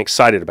 here's what I'm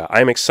excited about.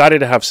 I'm excited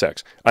to have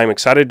sex. I'm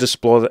excited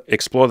to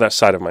explore that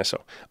side of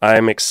myself. I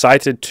am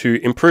excited to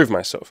improve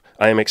myself.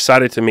 I am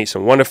excited to meet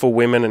some wonderful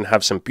women and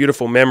have some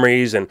beautiful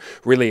memories and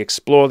really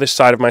explore this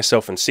side of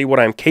myself and see what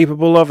I'm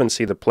capable of and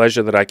see the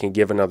pleasure that I can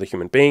give another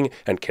human being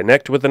and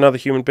connect with another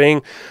human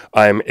being.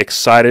 I'm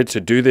excited to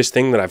do this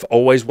thing that I've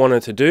always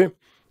wanted to do.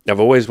 I've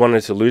always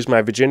wanted to lose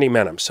my virginity.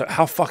 Man,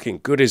 how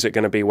fucking good is it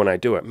going to be when I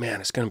do it? Man,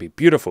 it's going to be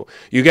beautiful.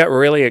 You get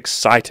really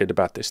excited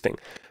about this thing.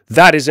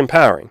 That is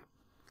empowering.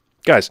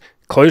 Guys,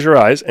 close your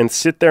eyes and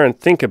sit there and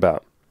think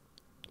about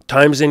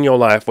times in your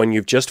life when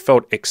you've just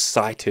felt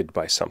excited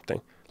by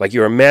something. Like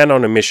you're a man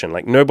on a mission,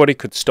 like nobody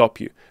could stop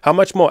you. How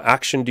much more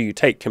action do you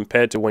take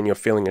compared to when you're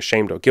feeling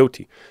ashamed or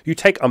guilty? You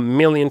take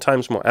 1,000,000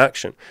 times more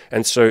action.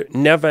 And so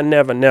never,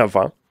 never,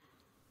 never,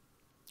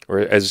 or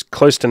as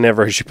close to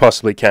never as you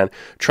possibly can,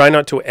 try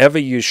not to ever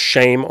use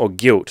shame or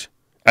guilt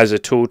as a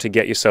tool to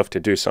get yourself to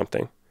do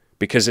something,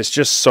 because it's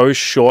just so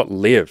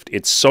short-lived.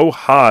 It's so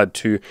hard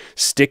to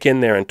stick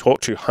in there and talk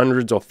to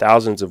hundreds or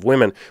thousands of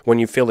women when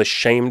you feel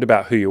ashamed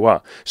about who you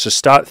are. So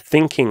start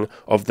thinking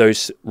of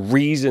those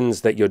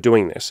reasons that you're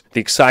doing this,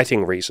 the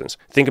exciting reasons.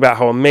 Think about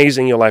how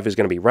amazing your life is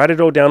going to be. Write it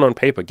all down on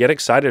paper. Get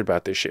excited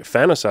about this shit.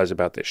 Fantasize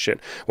about this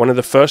shit. One of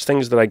the first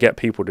things that I get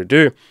people to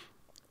do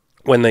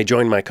when they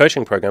join my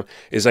coaching program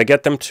is I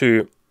get them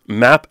to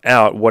map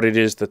out what it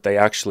is that they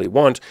actually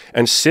want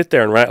and sit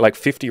there and write like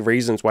 50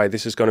 reasons why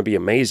this is going to be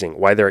amazing,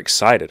 why they're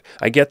excited.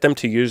 I get them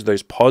to use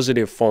those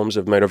positive forms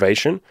of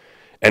motivation,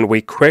 and we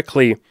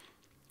quickly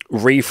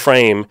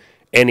reframe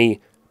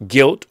any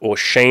guilt or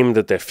shame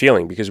that they're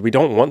feeling, because we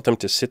don't want them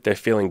to sit there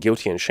feeling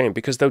guilty and shame,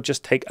 because they'll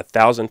just take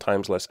 1,000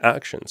 times less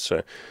action.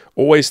 So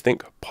always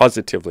think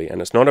positively. And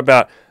it's not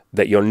about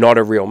that you're not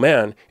a real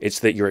man. It's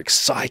that you're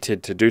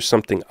excited to do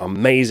something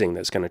amazing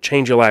that's going to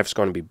change your life. It's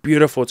going to be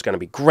beautiful. It's going to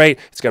be great.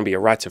 It's going to be a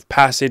rite of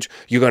passage.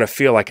 You're going to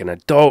feel like an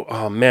adult.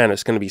 Oh man,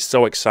 it's going to be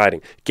so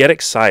exciting. Get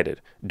excited.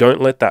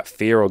 Don't let that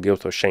fear or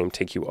guilt or shame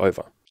take you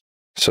over.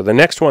 So the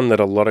next one that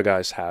a lot of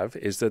guys have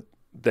is that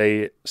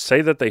they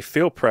say that they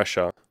feel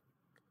pressure,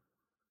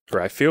 or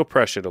I feel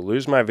pressure to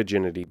lose my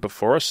virginity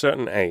before a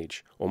certain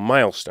age or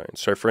milestone.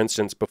 So for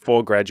instance,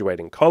 before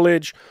graduating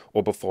college,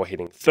 or before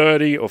hitting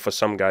 30, or for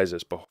some guys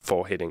it's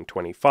before hitting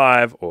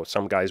 25, or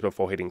some guys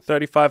before hitting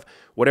 35,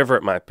 whatever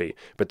it might be.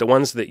 But the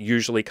ones that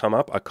usually come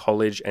up are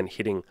college and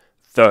hitting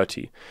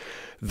 30.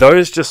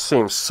 Those just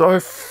seem so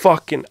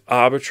fucking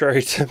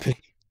arbitrary to me.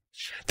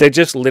 They're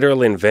just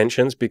literal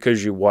inventions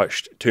because you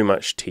watched too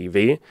much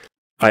TV.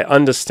 I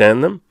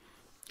understand them.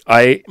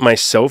 I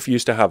myself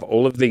used to have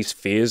all of these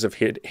fears of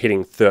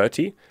hitting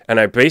 30, and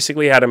I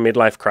basically had a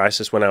midlife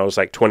crisis when I was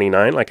like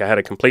 29. Like I had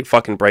a complete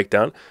fucking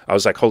breakdown. I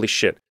was like, holy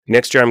shit,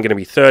 next year I'm going to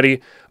be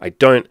 30. I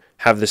don't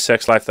have the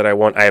sex life that I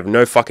want. I have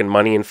no fucking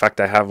money. In fact,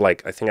 I had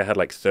like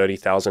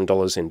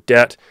 $30,000 in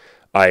debt.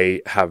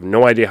 I have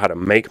no idea how to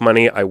make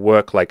money. I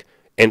work like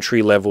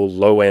entry-level,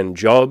 low-end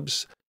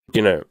jobs.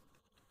 You know,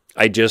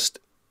 I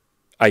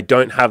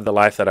don't have the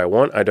life that I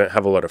want. I don't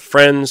have a lot of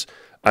friends.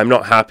 I'm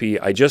not happy.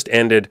 I just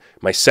ended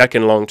my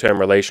second long-term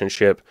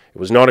relationship. It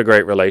was not a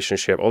great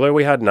relationship, although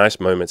we had nice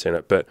moments in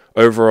it. But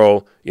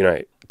overall, you know,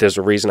 there's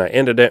a reason I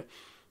ended it.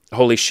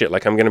 Holy shit,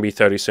 like I'm going to be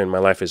 30 soon. My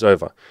life is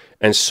over.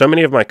 And so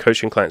many of my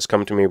coaching clients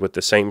come to me with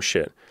the same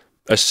shit,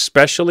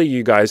 especially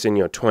you guys in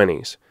your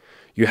 20s.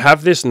 You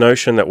have this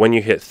notion that when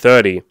you hit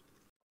 30,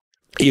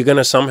 you're going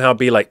to somehow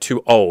be like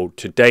too old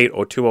to date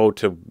or too old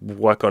to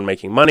work on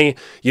making money.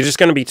 You're just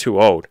going to be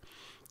too old.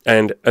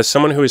 And as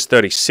someone who is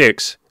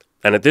 36,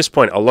 and at this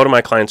point, a lot of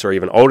my clients are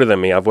even older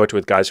than me. I've worked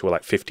with guys who are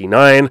like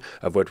 59.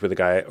 I've worked with a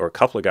guy or a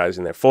couple of guys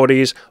in their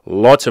 40s,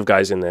 lots of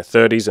guys in their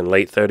 30s and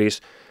late 30s.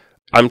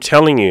 I'm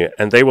telling you,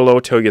 and they will all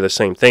tell you the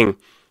same thing,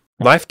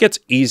 life gets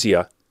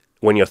easier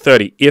when you're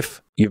 30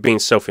 if you've been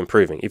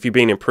self-improving, if you've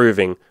been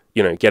improving,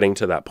 you know, getting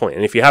to that point.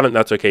 And if you haven't,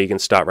 that's okay. You can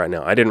start right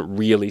now. I didn't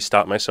really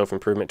start my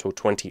self-improvement till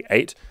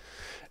 28,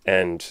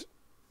 and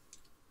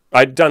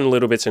I'd done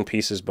little bits and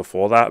pieces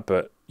before that,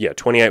 but yeah,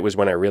 28 was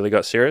when I really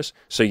got serious.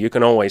 So you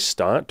can always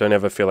start. Don't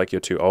ever feel like you're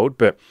too old.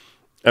 But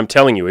I'm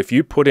telling you, if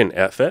you put in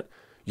effort,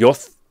 your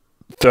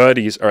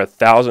 30s are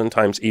 1,000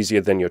 times easier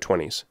than your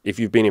 20s if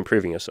you've been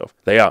improving yourself.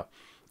 They are.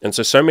 And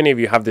so many of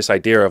you have this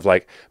idea of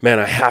like, man,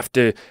 I have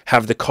to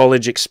have the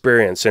college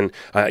experience. And,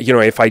 you know,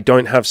 if I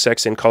don't have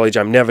sex in college,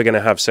 I'm never going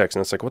to have sex.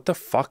 And it's like, what the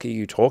fuck are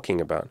you talking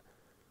about?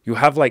 You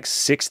have like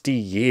 60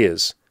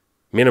 years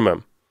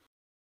minimum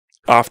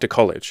after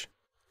college.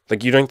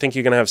 Like, you don't think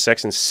you're going to have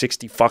sex in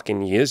 60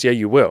 fucking years? Yeah,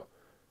 you will.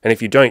 And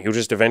if you don't, you'll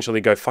just eventually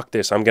go, fuck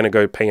this, I'm going to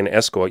go pay an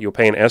escort. You'll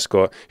pay an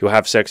escort, you'll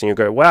have sex, and you'll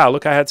go, wow,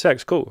 look, I had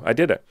sex. Cool, I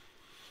did it.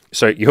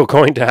 So you're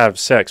going to have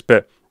sex.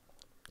 But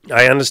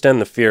I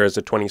understand the fear as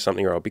a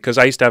 20-something-year-old, because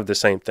I used to have the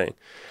same thing.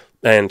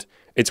 And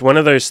it's one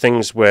of those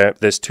things where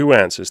there's two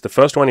answers. The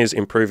first one is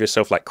improve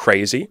yourself like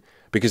crazy,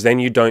 because then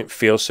you don't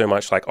feel so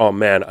much like, oh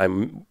man,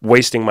 I'm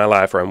wasting my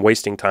life, or I'm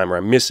wasting time, or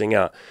I'm missing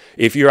out.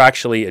 If you're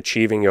actually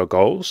achieving your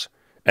goals,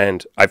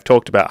 and I've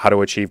talked about how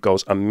to achieve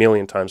goals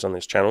 1,000,000 times on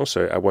this channel,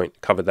 so I won't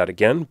cover that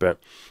again. But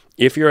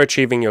if you're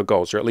achieving your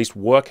goals, or at least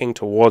working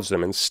towards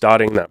them and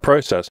starting that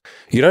process,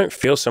 you don't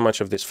feel so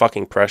much of this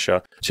fucking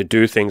pressure to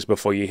do things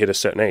before you hit a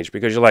certain age,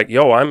 because you're like,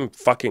 yo, I'm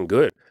fucking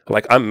good.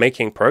 Like, I'm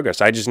making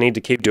progress. I just need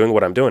to keep doing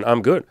what I'm doing.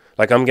 I'm good.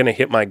 Like, I'm going to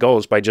hit my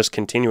goals by just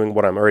continuing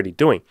what I'm already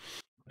doing.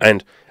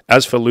 And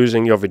as for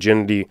losing your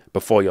virginity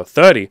before you're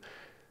 30,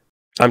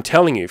 I'm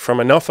telling you, from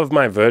enough of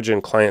my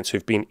virgin clients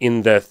who've been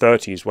in their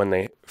 30s when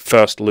they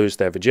first lose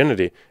their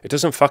virginity, it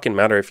doesn't fucking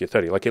matter if you're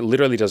 30. Like, it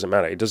literally doesn't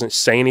matter. It doesn't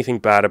say anything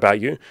bad about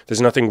you.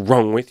 There's nothing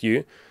wrong with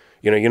you.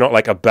 You know, you're not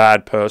like a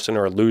bad person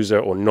or a loser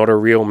or not a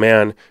real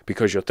man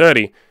because you're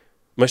 30.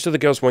 Most of the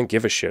girls won't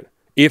give a shit.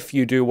 If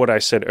you do what I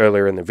said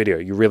earlier in the video,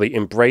 you really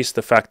embrace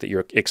the fact that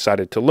you're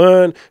excited to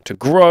learn, to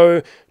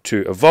grow,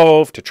 to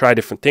evolve, to try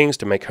different things,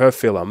 to make her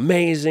feel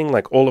amazing,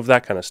 like all of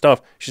that kind of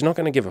stuff, she's not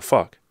going to give a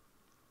fuck.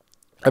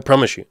 I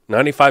promise you,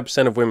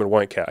 95% of women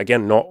won't care.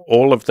 Again, not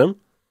all of them.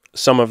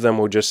 Some of them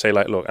will just say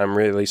like, look, I'm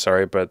really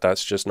sorry, but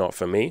that's just not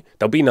for me.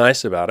 They'll be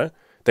nice about it.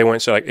 They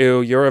won't say like,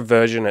 ew, you're a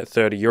virgin at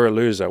 30, you're a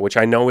loser, which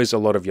I know is a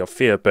lot of your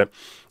fear. But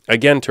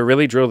again, to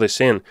really drill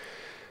this in,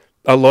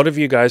 a lot of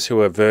you guys who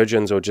are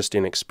virgins or just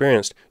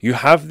inexperienced, you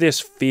have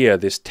this fear,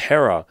 this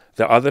terror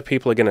that other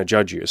people are going to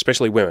judge you,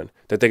 especially women,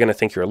 that they're going to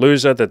think you're a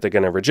loser, that they're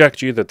going to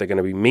reject you, that they're going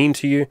to be mean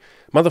to you.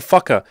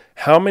 Motherfucker,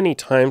 how many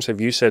times have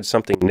you said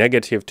something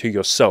negative to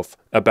yourself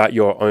about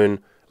your own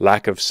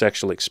lack of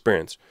sexual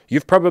experience?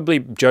 You've probably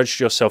judged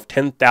yourself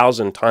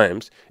 10,000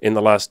 times in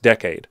the last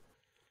decade.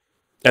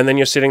 And then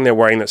you're sitting there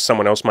worrying that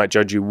someone else might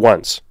judge you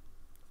once.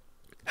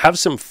 Have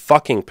some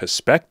fucking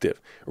perspective.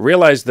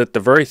 Realize that the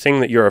very thing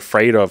that you're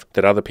afraid of,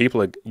 that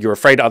you're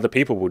afraid other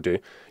people will do,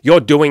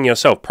 you're doing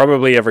yourself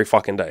probably every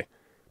fucking day.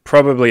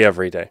 Probably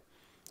every day.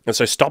 And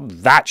so stop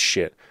that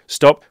shit.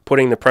 Stop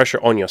putting the pressure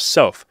on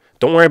yourself.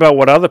 Don't worry about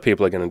what other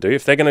people are going to do.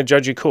 If they're going to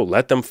judge you, cool.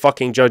 Let them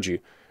fucking judge you.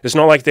 It's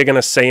not like they're going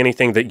to say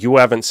anything that you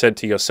haven't said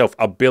to yourself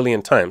a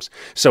billion times.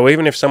 So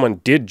even if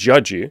someone did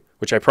judge you,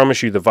 which I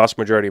promise you the vast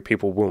majority of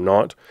people will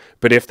not,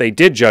 but if they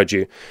did judge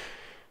you,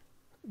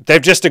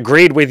 they've just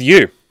agreed with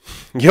you.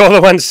 You're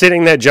the one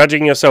sitting there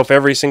judging yourself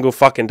every single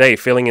fucking day,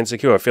 feeling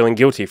insecure, feeling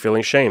guilty,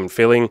 feeling shamed,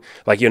 feeling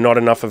like you're not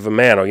enough of a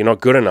man, or you're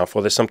not good enough,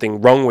 or there's something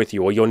wrong with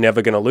you, or you're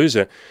never going to lose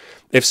it.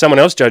 If someone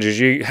else judges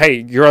you,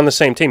 hey, you're on the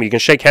same team. You can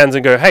shake hands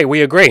and go, hey,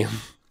 we agree.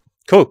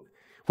 Cool.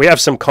 We have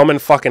some common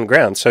fucking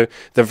ground. So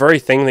the very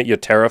thing that you're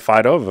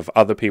terrified of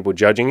other people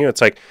judging you,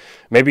 it's like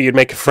maybe you'd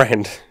make a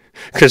friend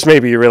because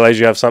maybe you realize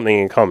you have something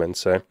in common.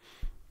 So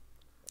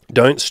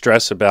don't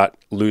stress about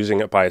losing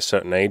it by a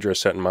certain age or a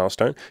certain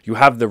milestone. You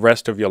have the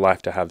rest of your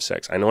life to have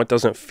sex. I know it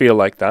doesn't feel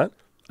like that.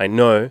 I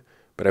know,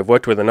 but I've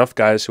worked with enough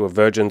guys who are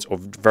virgins or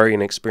very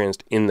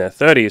inexperienced in their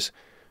 30s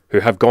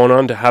who have gone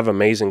on to have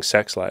amazing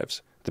sex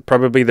lives.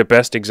 Probably the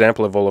best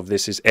example of all of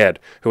this is Ed,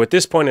 who at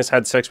this point has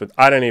had sex with,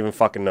 I don't even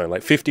fucking know,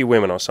 like 50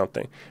 women or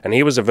something. And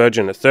he was a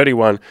virgin at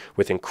 31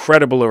 with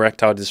incredible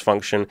erectile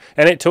dysfunction.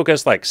 And it took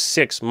us like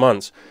 6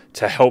 months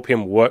to help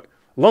him work,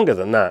 longer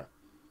than that.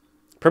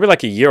 Probably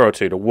like a year or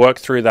two to work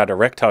through that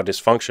erectile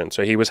dysfunction.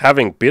 So he was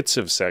having bits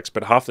of sex,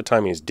 but half the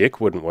time his dick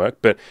wouldn't work.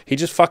 But he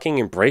just fucking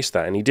embraced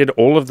that. And he did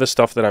all of the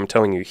stuff that I'm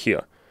telling you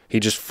here. He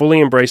just fully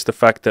embraced the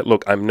fact that,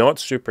 look, I'm not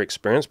super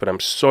experienced, but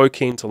I'm so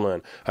keen to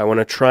learn. I want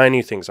to try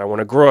new things. I want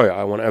to grow.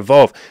 I want to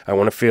evolve. I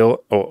want to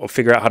feel or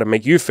figure out how to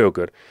make you feel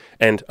good.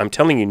 And I'm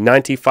telling you,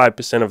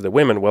 95% of the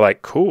women were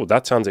like, cool,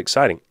 that sounds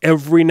exciting.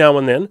 Every now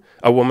and then,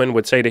 a woman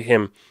would say to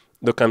him,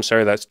 look, I'm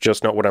sorry, that's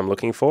just not what I'm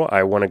looking for.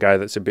 I want a guy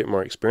that's a bit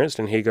more experienced.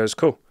 And he goes,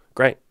 cool,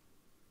 great.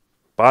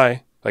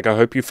 Bye. Like, I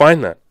hope you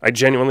find that. I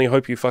genuinely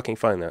hope you fucking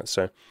find that.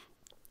 So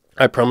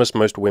I promise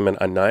most women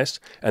are nice,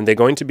 and they're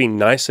going to be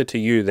nicer to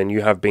you than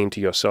you have been to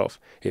yourself.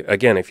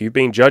 Again, if you've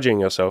been judging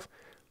yourself,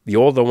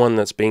 you're the one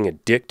that's being a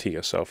dick to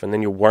yourself, and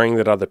then you're worrying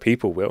that other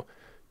people will.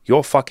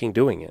 You're fucking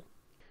doing it.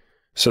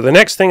 So the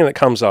next thing that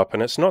comes up,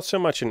 and it's not so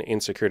much an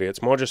insecurity,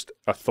 it's more just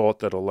a thought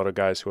that a lot of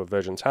guys who are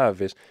virgins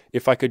have, is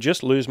if I could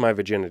just lose my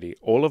virginity,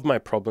 all of my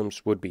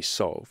problems would be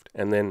solved.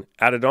 And then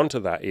added on to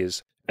that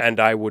is, and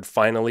I would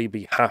finally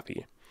be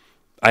happy.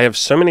 I have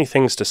so many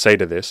things to say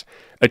to this.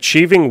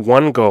 Achieving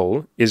one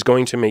goal is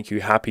going to make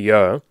you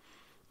happier,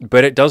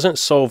 but it doesn't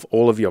solve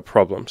all of your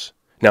problems.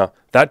 Now,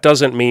 that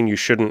doesn't mean you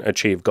shouldn't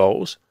achieve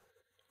goals.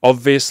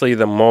 Obviously,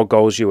 the more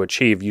goals you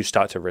achieve, you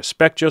start to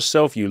respect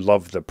yourself, you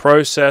love the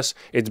process.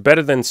 It's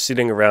better than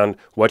sitting around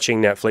watching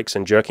Netflix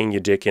and jerking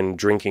your dick and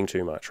drinking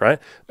too much, right?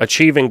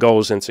 Achieving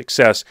goals and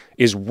success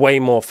is way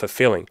more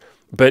fulfilling.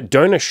 But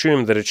don't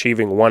assume that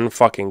achieving one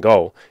fucking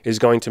goal is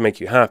going to make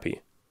you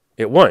happy.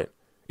 It won't.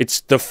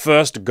 It's the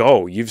first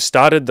goal. You've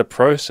started the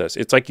process.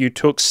 It's like you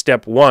took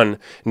step 1.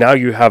 Now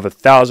you have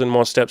 1,000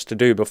 more steps to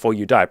do before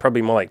you die.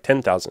 Probably more like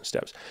 10,000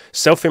 steps.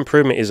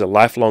 Self-improvement is a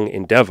lifelong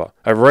endeavor.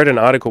 I wrote an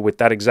article with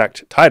that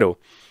exact title.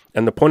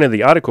 And the point of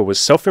the article was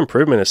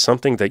self-improvement is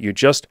something that you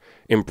just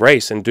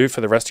embrace and do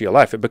for the rest of your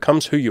life. It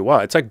becomes who you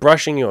are. It's like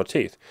brushing your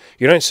teeth.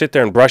 You don't sit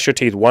there and brush your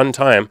teeth one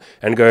time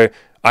and go,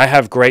 I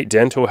have great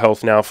dental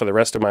health now for the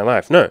rest of my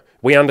life. No,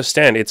 we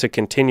understand it's a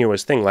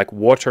continuous thing, like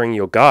watering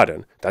your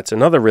garden. That's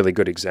another really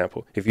good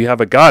example. If you have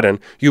a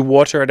garden, you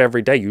water it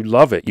every day. You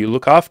love it. You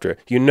look after it.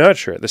 You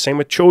nurture it. The same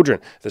with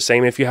children. The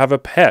same if you have a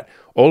pet.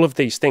 All of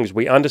these things,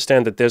 we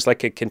understand that there's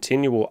like a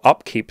continual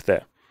upkeep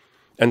there.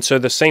 And so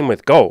the same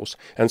with goals.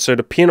 And so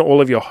to pin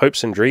all of your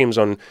hopes and dreams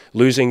on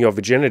losing your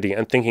virginity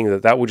and thinking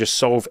that that will just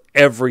solve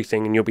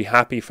everything and you'll be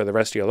happy for the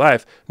rest of your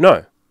life,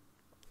 no.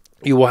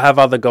 You will have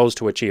other goals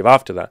to achieve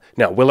after that.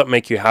 Now, will it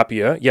make you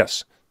happier?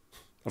 Yes,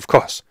 of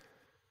course.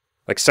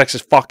 Like, sex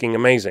is fucking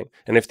amazing.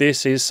 And if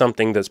this is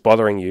something that's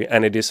bothering you,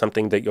 and it is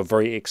something that you're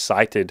very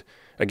excited,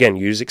 again,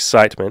 use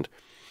excitement.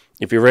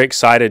 If you're very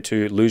excited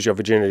to lose your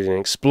virginity and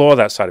explore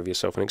that side of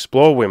yourself and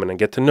explore women and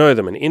get to know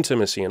them and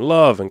intimacy and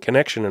love and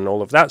connection and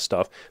all of that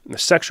stuff, and the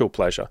sexual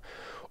pleasure,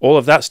 all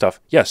of that stuff,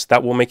 yes,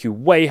 that will make you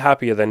way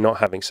happier than not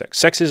having sex.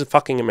 Sex is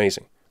fucking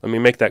amazing. Let me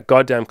make that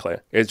goddamn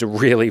clear. It's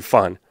really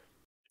fun.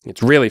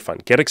 It's really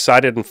fun. Get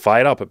excited and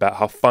fired up about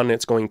how fun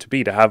it's going to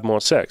be to have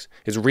more sex.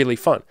 It's really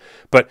fun.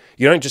 But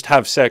you don't just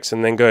have sex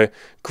and then go,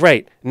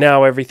 great,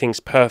 now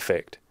everything's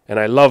perfect. And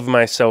I love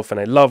myself and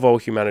I love all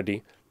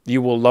humanity.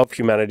 You will love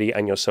humanity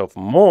and yourself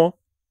more,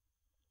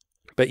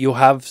 but you'll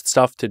have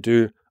stuff to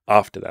do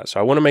after that. So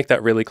I want to make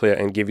that really clear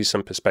and give you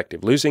some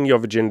perspective. Losing your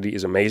virginity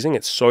is amazing.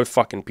 It's so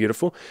fucking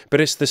beautiful,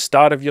 but it's the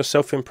start of your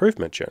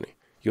self-improvement journey.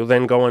 You'll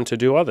then go on to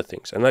do other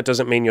things. And that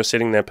doesn't mean you're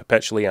sitting there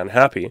perpetually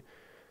unhappy,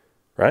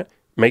 right?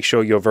 Make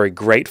sure you're very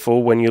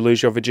grateful when you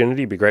lose your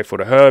virginity. Be grateful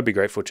to her, be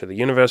grateful to the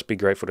universe, be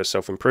grateful to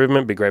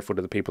self-improvement, be grateful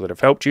to the people that have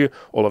helped you,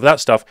 all of that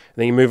stuff. And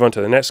then you move on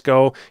to the next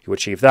goal, you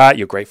achieve that,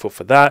 you're grateful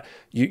for that.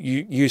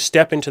 You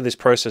step into this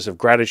process of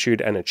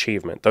gratitude and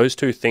achievement. Those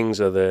two things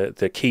are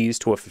the keys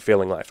to a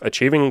fulfilling life.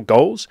 Achieving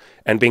goals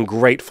and being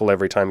grateful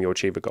every time you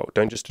achieve a goal.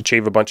 Don't just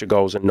achieve a bunch of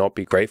goals and not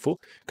be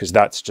grateful, because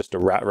that's just a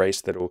rat race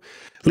that will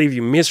leave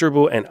you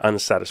miserable and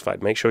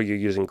unsatisfied. Make sure you're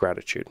using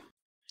gratitude.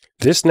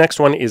 This next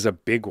one is a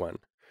big one.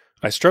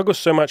 I struggle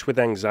so much with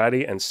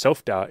anxiety and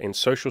self-doubt in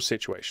social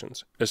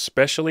situations,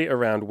 especially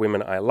around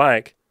women I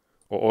like,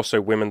 or also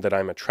women that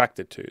I'm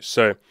attracted to.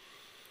 So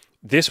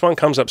this one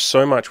comes up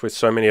so much with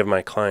so many of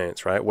my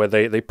clients, right? Where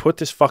they put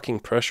this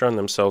fucking pressure on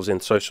themselves in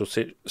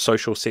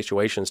social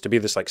situations to be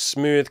this like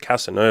smooth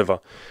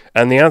Casanova.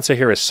 And the answer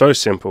here is so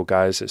simple,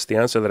 guys. It's the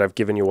answer that I've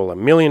given you all a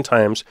million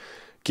times.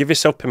 Give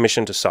yourself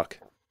permission to suck.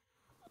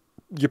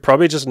 You're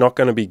probably just not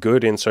going to be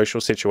good in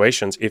social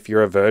situations if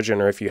you're a virgin,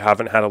 or if you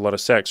haven't had a lot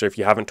of sex, or if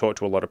you haven't talked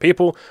to a lot of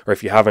people, or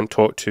if you haven't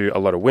talked to a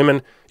lot of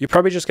women. You're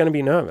probably just going to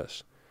be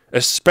nervous,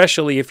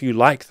 especially if you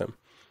like them.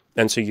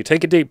 And so you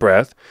take a deep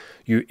breath,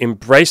 you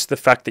embrace the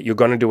fact that you're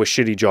going to do a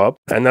shitty job,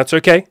 and that's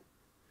okay.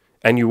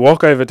 And you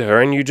walk over to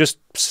her and you just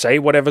say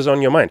whatever's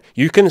on your mind.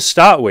 You can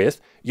start with,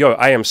 yo,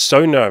 I am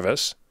so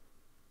nervous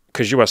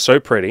because you are so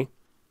pretty,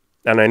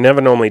 and I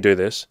never normally do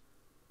this.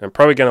 I'm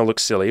probably going to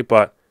look silly,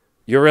 but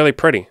you're really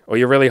pretty, or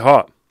you're really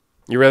hot,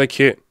 you're really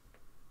cute.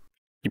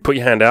 You put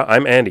your hand out,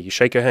 I'm Andy, you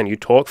shake your hand, you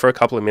talk for a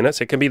couple of minutes.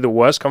 It can be the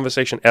worst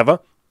conversation ever.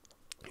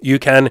 You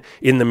can,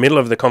 in the middle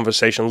of the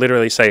conversation,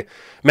 literally say,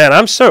 man,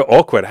 I'm so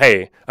awkward.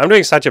 Hey, I'm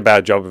doing such a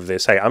bad job of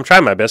this. Hey, I'm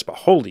trying my best, but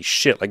holy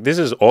shit, like this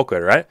is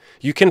awkward, right?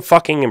 You can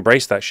fucking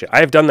embrace that shit.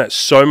 I have done that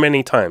so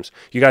many times.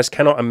 You guys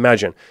cannot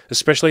imagine,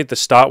 especially at the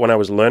start when I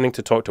was learning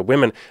to talk to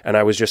women and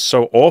I was just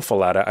so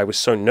awful at it. I was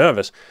so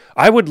nervous.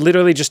 I would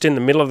literally just in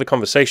the middle of the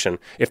conversation,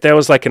 if there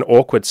was like an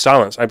awkward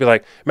silence, I'd be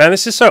like, man,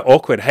 this is so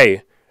awkward.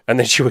 Hey. And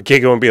then she would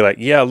giggle and be like,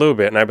 yeah, a little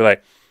bit. And I'd be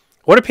like,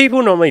 what do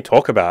people normally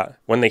talk about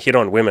when they hit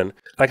on women?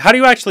 Like, how do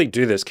you actually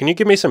do this? Can you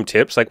give me some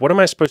tips? Like, what am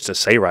I supposed to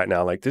say right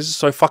now? Like, this is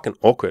so fucking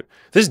awkward.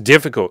 This is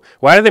difficult.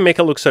 Why do they make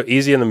it look so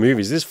easy in the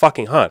movies? This is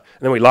fucking hard.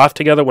 And then we laugh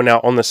together. We're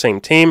now on the same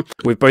team.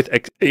 We've both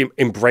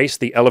embraced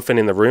the elephant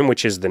in the room,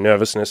 which is the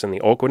nervousness and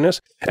the awkwardness.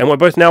 And we're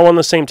both now on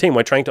the same team.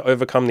 We're trying to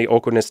overcome the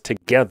awkwardness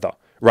together,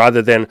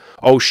 rather than,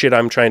 oh shit,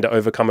 I'm trying to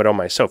overcome it on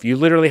myself. You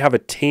literally have a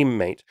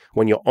teammate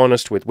when you're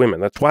honest with women.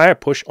 That's why I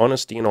push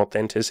honesty and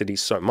authenticity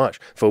so much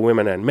for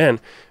women and men,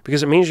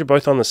 because it means you're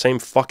both on the same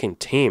fucking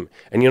team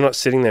and you're not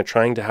sitting there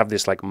trying to have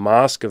this like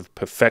mask of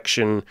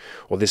perfection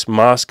or this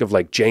mask of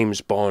like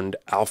James Bond,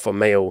 alpha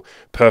male,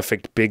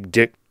 perfect big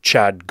dick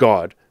Chad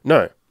God.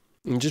 No,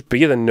 you just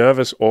be the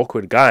nervous,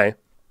 awkward guy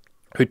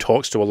who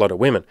talks to a lot of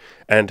women.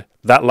 And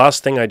that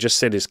last thing I just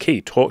said is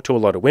key. Talk to a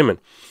lot of women.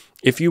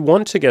 If you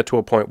want to get to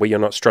a point where you're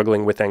not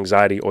struggling with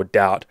anxiety or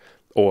doubt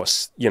or,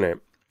 you know,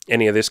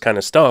 any of this kind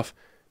of stuff,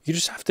 you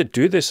just have to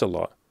do this a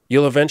lot.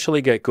 You'll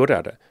eventually get good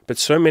at it. But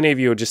so many of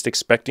you are just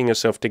expecting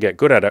yourself to get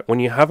good at it when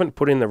you haven't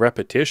put in the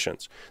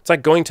repetitions. It's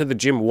like going to the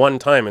gym one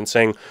time and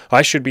saying,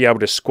 I should be able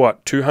to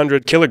squat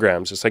 200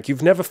 kilograms. It's like,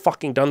 you've never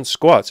fucking done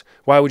squats.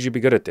 Why would you be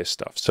good at this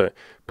stuff? So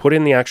put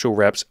in the actual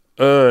reps,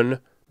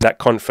 earn that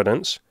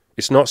confidence.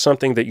 It's not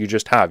something that you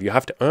just have. You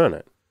have to earn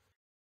it.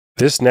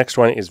 This next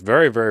one is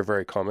very, very,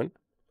 very common.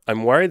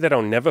 I'm worried that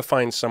I'll never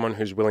find someone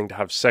who's willing to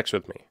have sex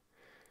with me.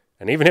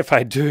 And even if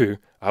I do,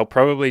 I'll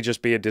probably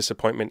just be a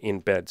disappointment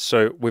in bed.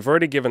 So we've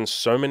already given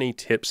so many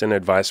tips and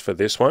advice for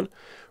this one.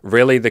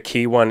 Really, the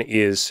key one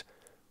is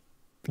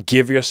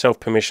give yourself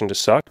permission to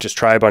suck. Just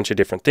try a bunch of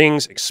different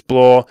things,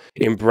 explore,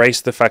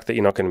 embrace the fact that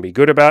you're not going to be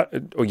good about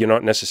it, or you're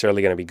not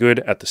necessarily going to be good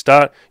at the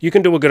start. You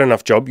can do a good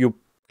enough job. You'll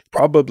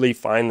probably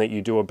find that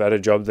you do a better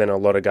job than a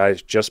lot of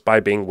guys just by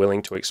being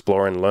willing to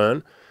explore and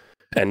learn,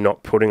 and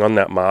not putting on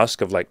that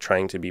mask of like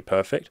trying to be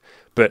perfect.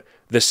 But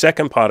the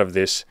second part of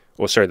this,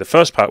 or sorry, the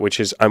first part,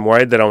 which is I'm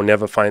worried that I'll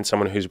never find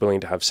someone who's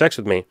willing to have sex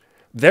with me.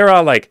 There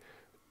are like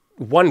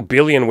 1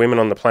 billion women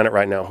on the planet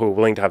right now who are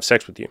willing to have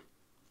sex with you.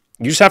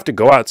 You just have to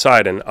go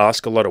outside and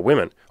ask a lot of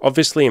women.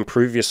 Obviously,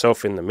 improve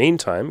yourself in the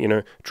meantime,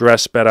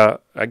 dress better.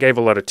 I gave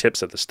a lot of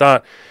tips at the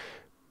start.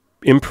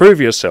 Improve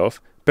yourself,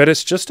 but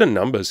it's just a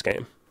numbers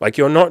game. Like,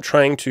 you're not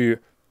trying to...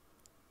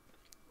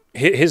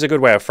 Here's a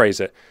good way to phrase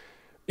it.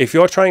 If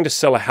you're trying to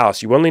sell a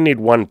house, you only need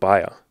one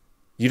buyer.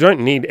 You don't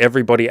need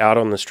everybody out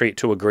on the street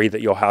to agree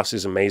that your house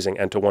is amazing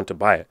and to want to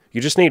buy it. You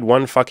just need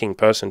one fucking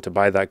person to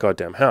buy that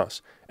goddamn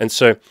house. And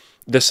so...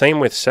 the same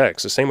with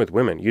sex, the same with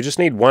women. You just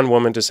need one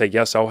woman to say,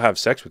 yes, I'll have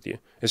sex with you.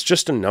 It's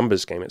just a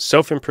numbers game. It's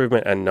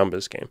self-improvement and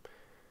numbers game.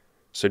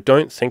 So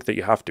don't think that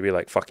you have to be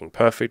like fucking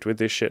perfect with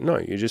this shit. No,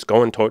 you just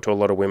go and talk to a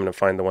lot of women and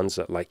find the ones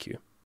that like you.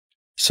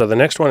 So the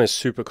next one is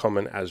super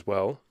common as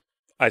well.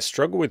 I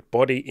struggle with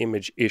body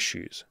image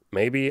issues.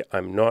 Maybe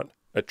I'm not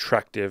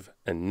attractive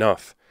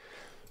enough.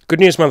 Good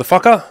news,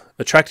 motherfucker.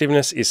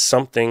 Attractiveness is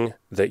something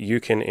that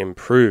you can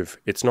improve.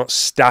 It's not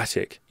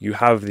static. You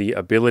have the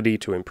ability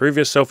to improve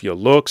yourself, your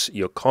looks,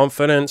 your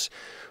confidence,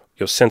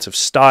 your sense of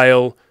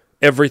style,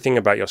 everything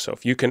about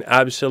yourself. You can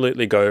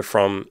absolutely go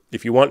from,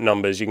 if you want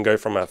numbers, you can go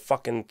from a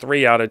fucking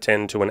 3 out of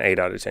 10 to an 8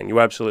 out of 10. You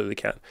absolutely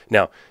can.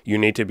 Now, you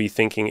need to be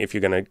thinking, if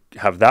you're going to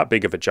have that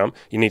big of a jump,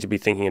 you need to be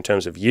thinking in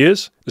terms of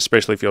years,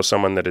 especially if you're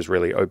someone that is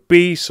really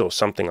obese or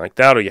something like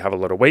that, or you have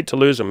a lot of weight to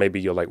lose, or maybe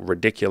you're like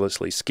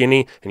ridiculously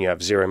skinny and you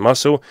have zero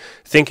muscle.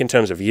 Think in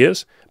terms of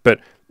years, but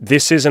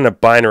this isn't a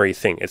binary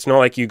thing. It's not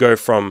like you go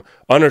from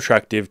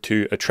unattractive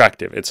to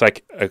attractive. It's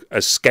like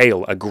a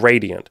scale, a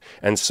gradient.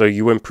 And so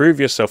you improve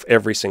yourself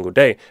every single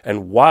day.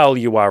 And while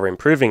you are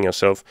improving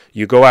yourself,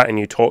 you go out and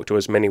you talk to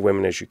as many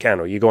women as you can,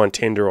 or you go on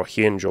Tinder or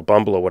Hinge or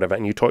Bumble or whatever,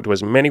 and you talk to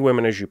as many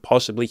women as you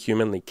possibly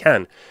humanly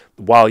can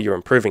while you're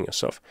improving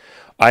yourself.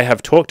 I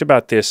have talked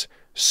about this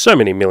so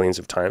many millions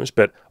of times,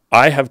 but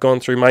I have gone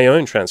through my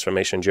own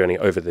transformation journey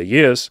over the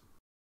years.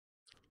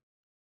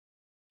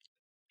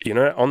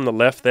 On the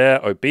left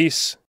there,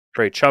 obese,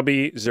 very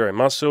chubby, zero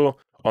muscle.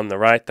 On the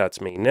right,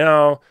 that's me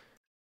now.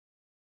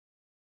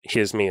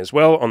 Here's me as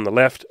well. On the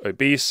left,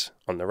 obese.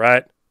 On the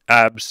right,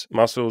 abs,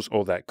 muscles,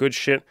 all that good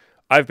shit.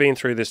 I've been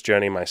through this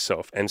journey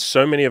myself, and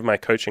so many of my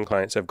coaching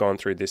clients have gone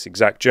through this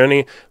exact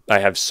journey. I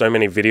have so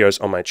many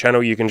videos on my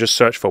channel. You can just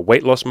search for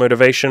weight loss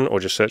motivation or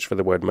just search for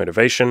the word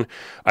motivation.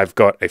 I've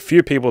got a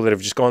few people that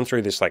have just gone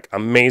through this like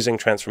amazing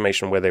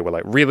transformation where they were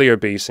like really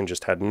obese and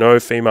just had no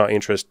female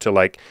interest to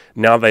like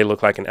now they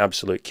look like an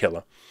absolute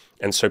killer.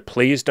 And so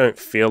please don't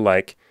feel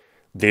like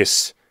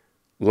this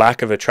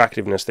lack of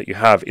attractiveness that you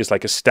have is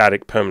like a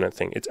static permanent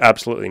thing. It's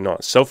absolutely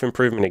not.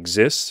 Self-improvement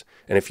exists.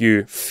 And if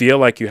you feel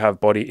like you have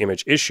body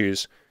image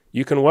issues,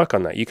 you can work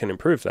on that. You can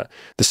improve that.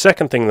 The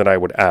second thing that I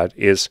would add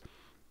is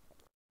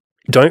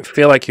don't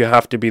feel like you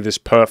have to be this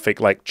perfect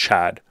like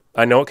Chad.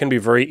 I know it can be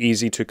very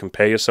easy to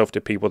compare yourself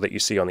to people that you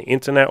see on the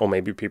internet, or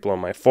maybe people on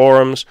my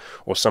forums,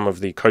 or some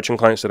of the coaching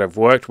clients that I've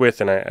worked with,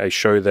 and I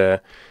show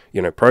their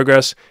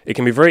progress. It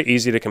can be very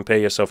easy to compare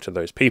yourself to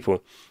those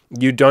people.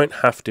 You don't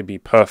have to be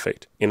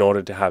perfect in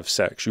order to have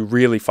sex. You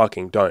really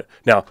fucking don't.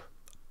 Now,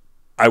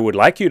 I would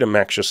like you to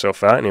max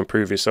yourself out and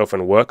improve yourself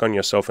and work on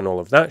yourself and all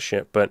of that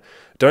shit, but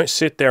don't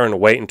sit there and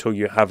wait until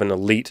you have an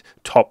elite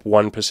top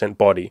 1%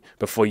 body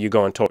before you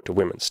go and talk to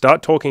women.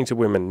 Start talking to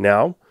women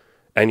now,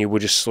 and you will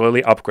just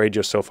slowly upgrade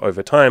yourself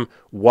over time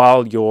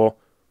while you're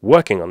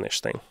working on this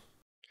thing.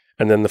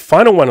 And then the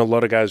final one a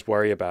lot of guys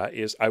worry about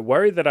is, I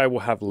worry that I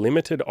will have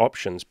limited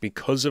options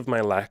because of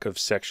my lack of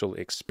sexual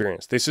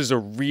experience. This is a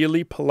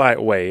really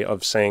polite way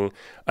of saying,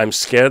 I'm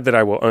scared that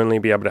I will only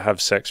be able to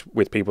have sex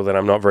with people that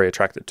I'm not very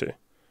attracted to.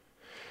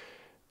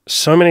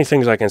 So many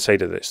things I can say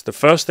to this. The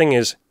first thing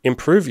is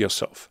improve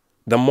yourself.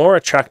 The more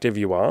attractive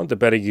you are, the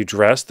better you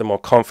dress, the more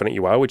confident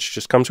you are, which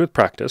just comes with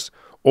practice.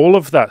 All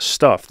of that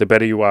stuff, the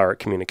better you are at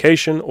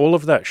communication, all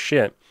of that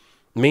shit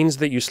means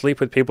that you sleep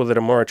with people that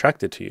are more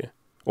attracted to you,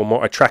 or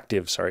more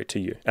attractive, to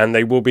you. And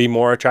they will be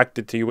more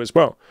attracted to you as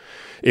well.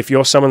 If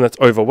you're someone that's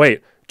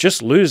overweight,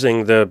 just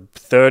losing the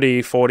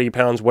 30, 40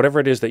 pounds, whatever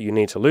it is that you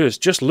need to lose,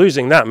 just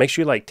losing that makes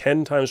you like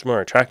 10 times more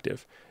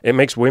attractive. It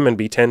makes women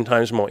be 10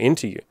 times more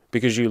into you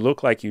because you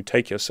look like you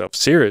take yourself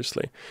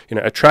seriously.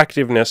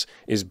 Attractiveness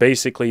is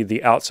basically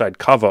the outside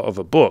cover of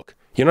a book.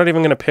 You're not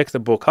even going to pick the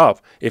book up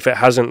if it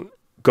hasn't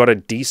got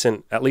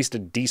at least a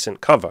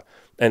decent cover.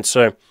 And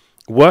so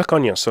work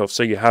on yourself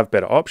so you have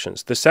better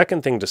options. The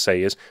second thing to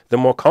say is the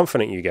more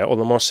confident you get, or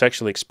the more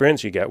sexual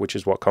experience you get, which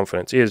is what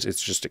confidence is,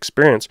 it's just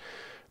experience.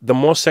 The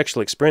more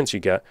sexual experience you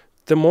get,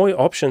 the more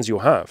options you'll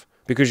have,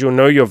 because you'll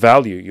know your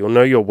value, you'll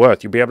know your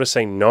worth, you'll be able to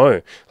say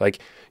no, like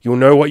you'll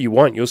know what you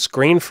want, you'll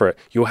screen for it,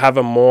 you'll have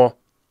a more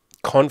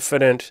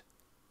confident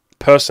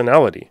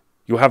personality,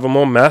 you'll have a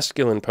more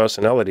masculine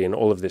personality and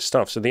all of this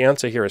stuff. So the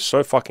answer here is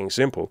so fucking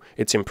simple.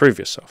 It's improve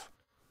yourself.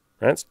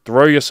 Right?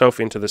 Throw yourself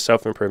into the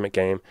self-improvement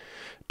game.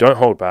 Don't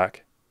hold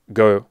back.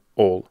 Go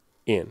all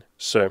in.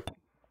 So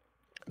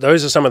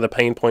those are some of the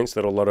pain points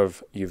that a lot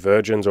of you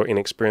virgins or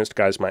inexperienced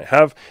guys might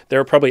have. There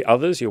are probably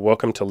others. You're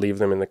welcome to leave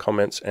them in the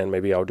comments, and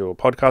maybe I'll do a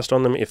podcast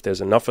on them if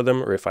there's enough of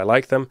them or if I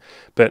like them.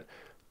 But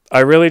I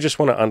really just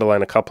want to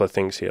underline a couple of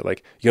things here.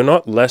 Like, you're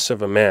not less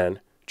of a man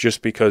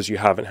just because you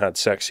haven't had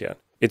sex yet.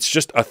 It's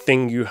just a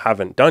thing you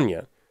haven't done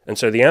yet. And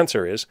so the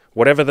answer is,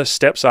 whatever the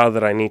steps are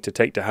that I need to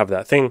take to have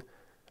that thing,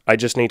 I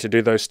just need to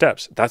do those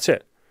steps. That's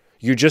it.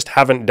 You just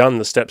haven't done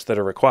the steps that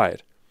are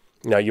required.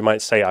 Now, you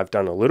might say, I've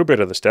done a little bit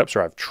of the steps,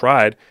 or I've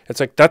tried. It's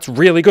like, that's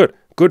really good.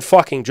 Good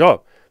fucking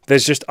job.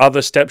 There's just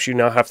other steps you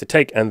now have to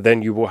take, and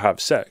then you will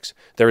have sex.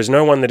 There is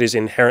no one that is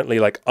inherently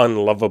like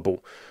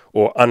unlovable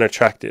or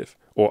unattractive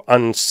or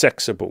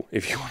unsexable,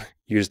 if you want to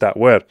use that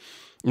word.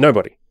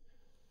 Nobody.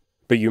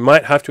 But you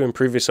might have to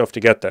improve yourself to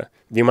get there.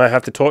 You might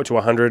have to talk to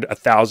 100,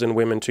 1,000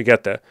 women to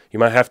get there. You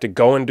might have to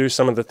go and do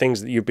some of the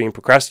things that you've been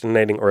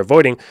procrastinating or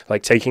avoiding,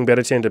 like taking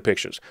better Tinder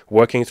pictures,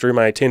 working through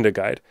my Tinder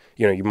guide.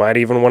 You might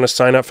even want to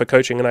sign up for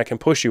coaching and I can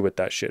push you with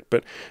that shit.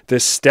 But the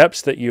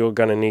steps that you're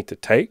going to need to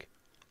take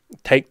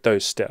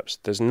those steps.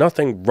 There's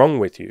nothing wrong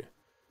with you.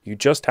 You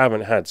just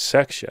haven't had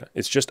sex yet.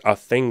 It's just a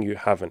thing you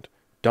haven't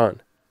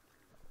done.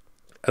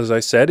 As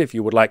I said, if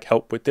you would like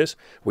help with this,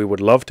 we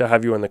would love to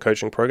have you in the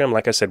coaching program.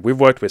 Like I said,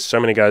 we've worked with so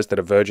many guys that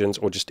are virgins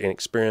or just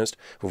inexperienced.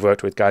 We've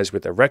worked with guys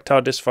with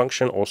erectile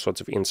dysfunction, all sorts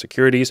of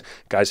insecurities,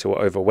 guys who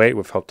are overweight.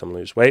 We've helped them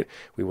lose weight.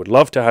 We would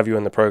love to have you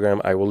in the program.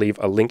 I will leave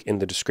a link in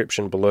the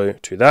description below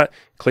to that.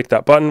 Click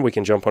that button. We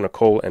can jump on a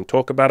call and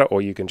talk about it,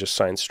 or you can just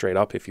sign straight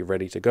up if you're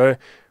ready to go.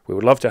 We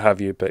would love to have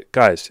you. But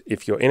guys,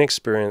 if you're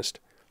inexperienced,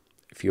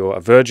 if you're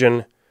a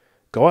virgin,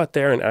 go out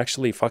there and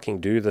actually fucking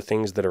do the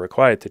things that are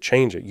required to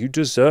change it. You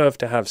deserve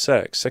to have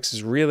sex. Sex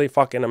is really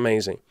fucking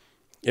amazing.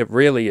 It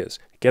really is.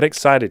 Get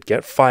excited.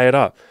 Get fired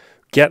up.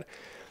 Get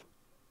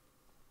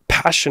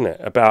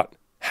passionate about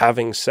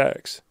having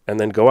sex.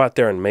 And then go out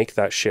there and make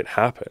that shit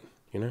happen.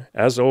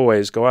 As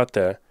always, go out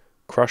there,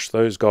 crush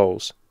those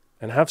goals,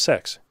 and have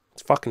sex.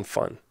 It's fucking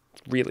fun.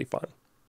 It's really fun.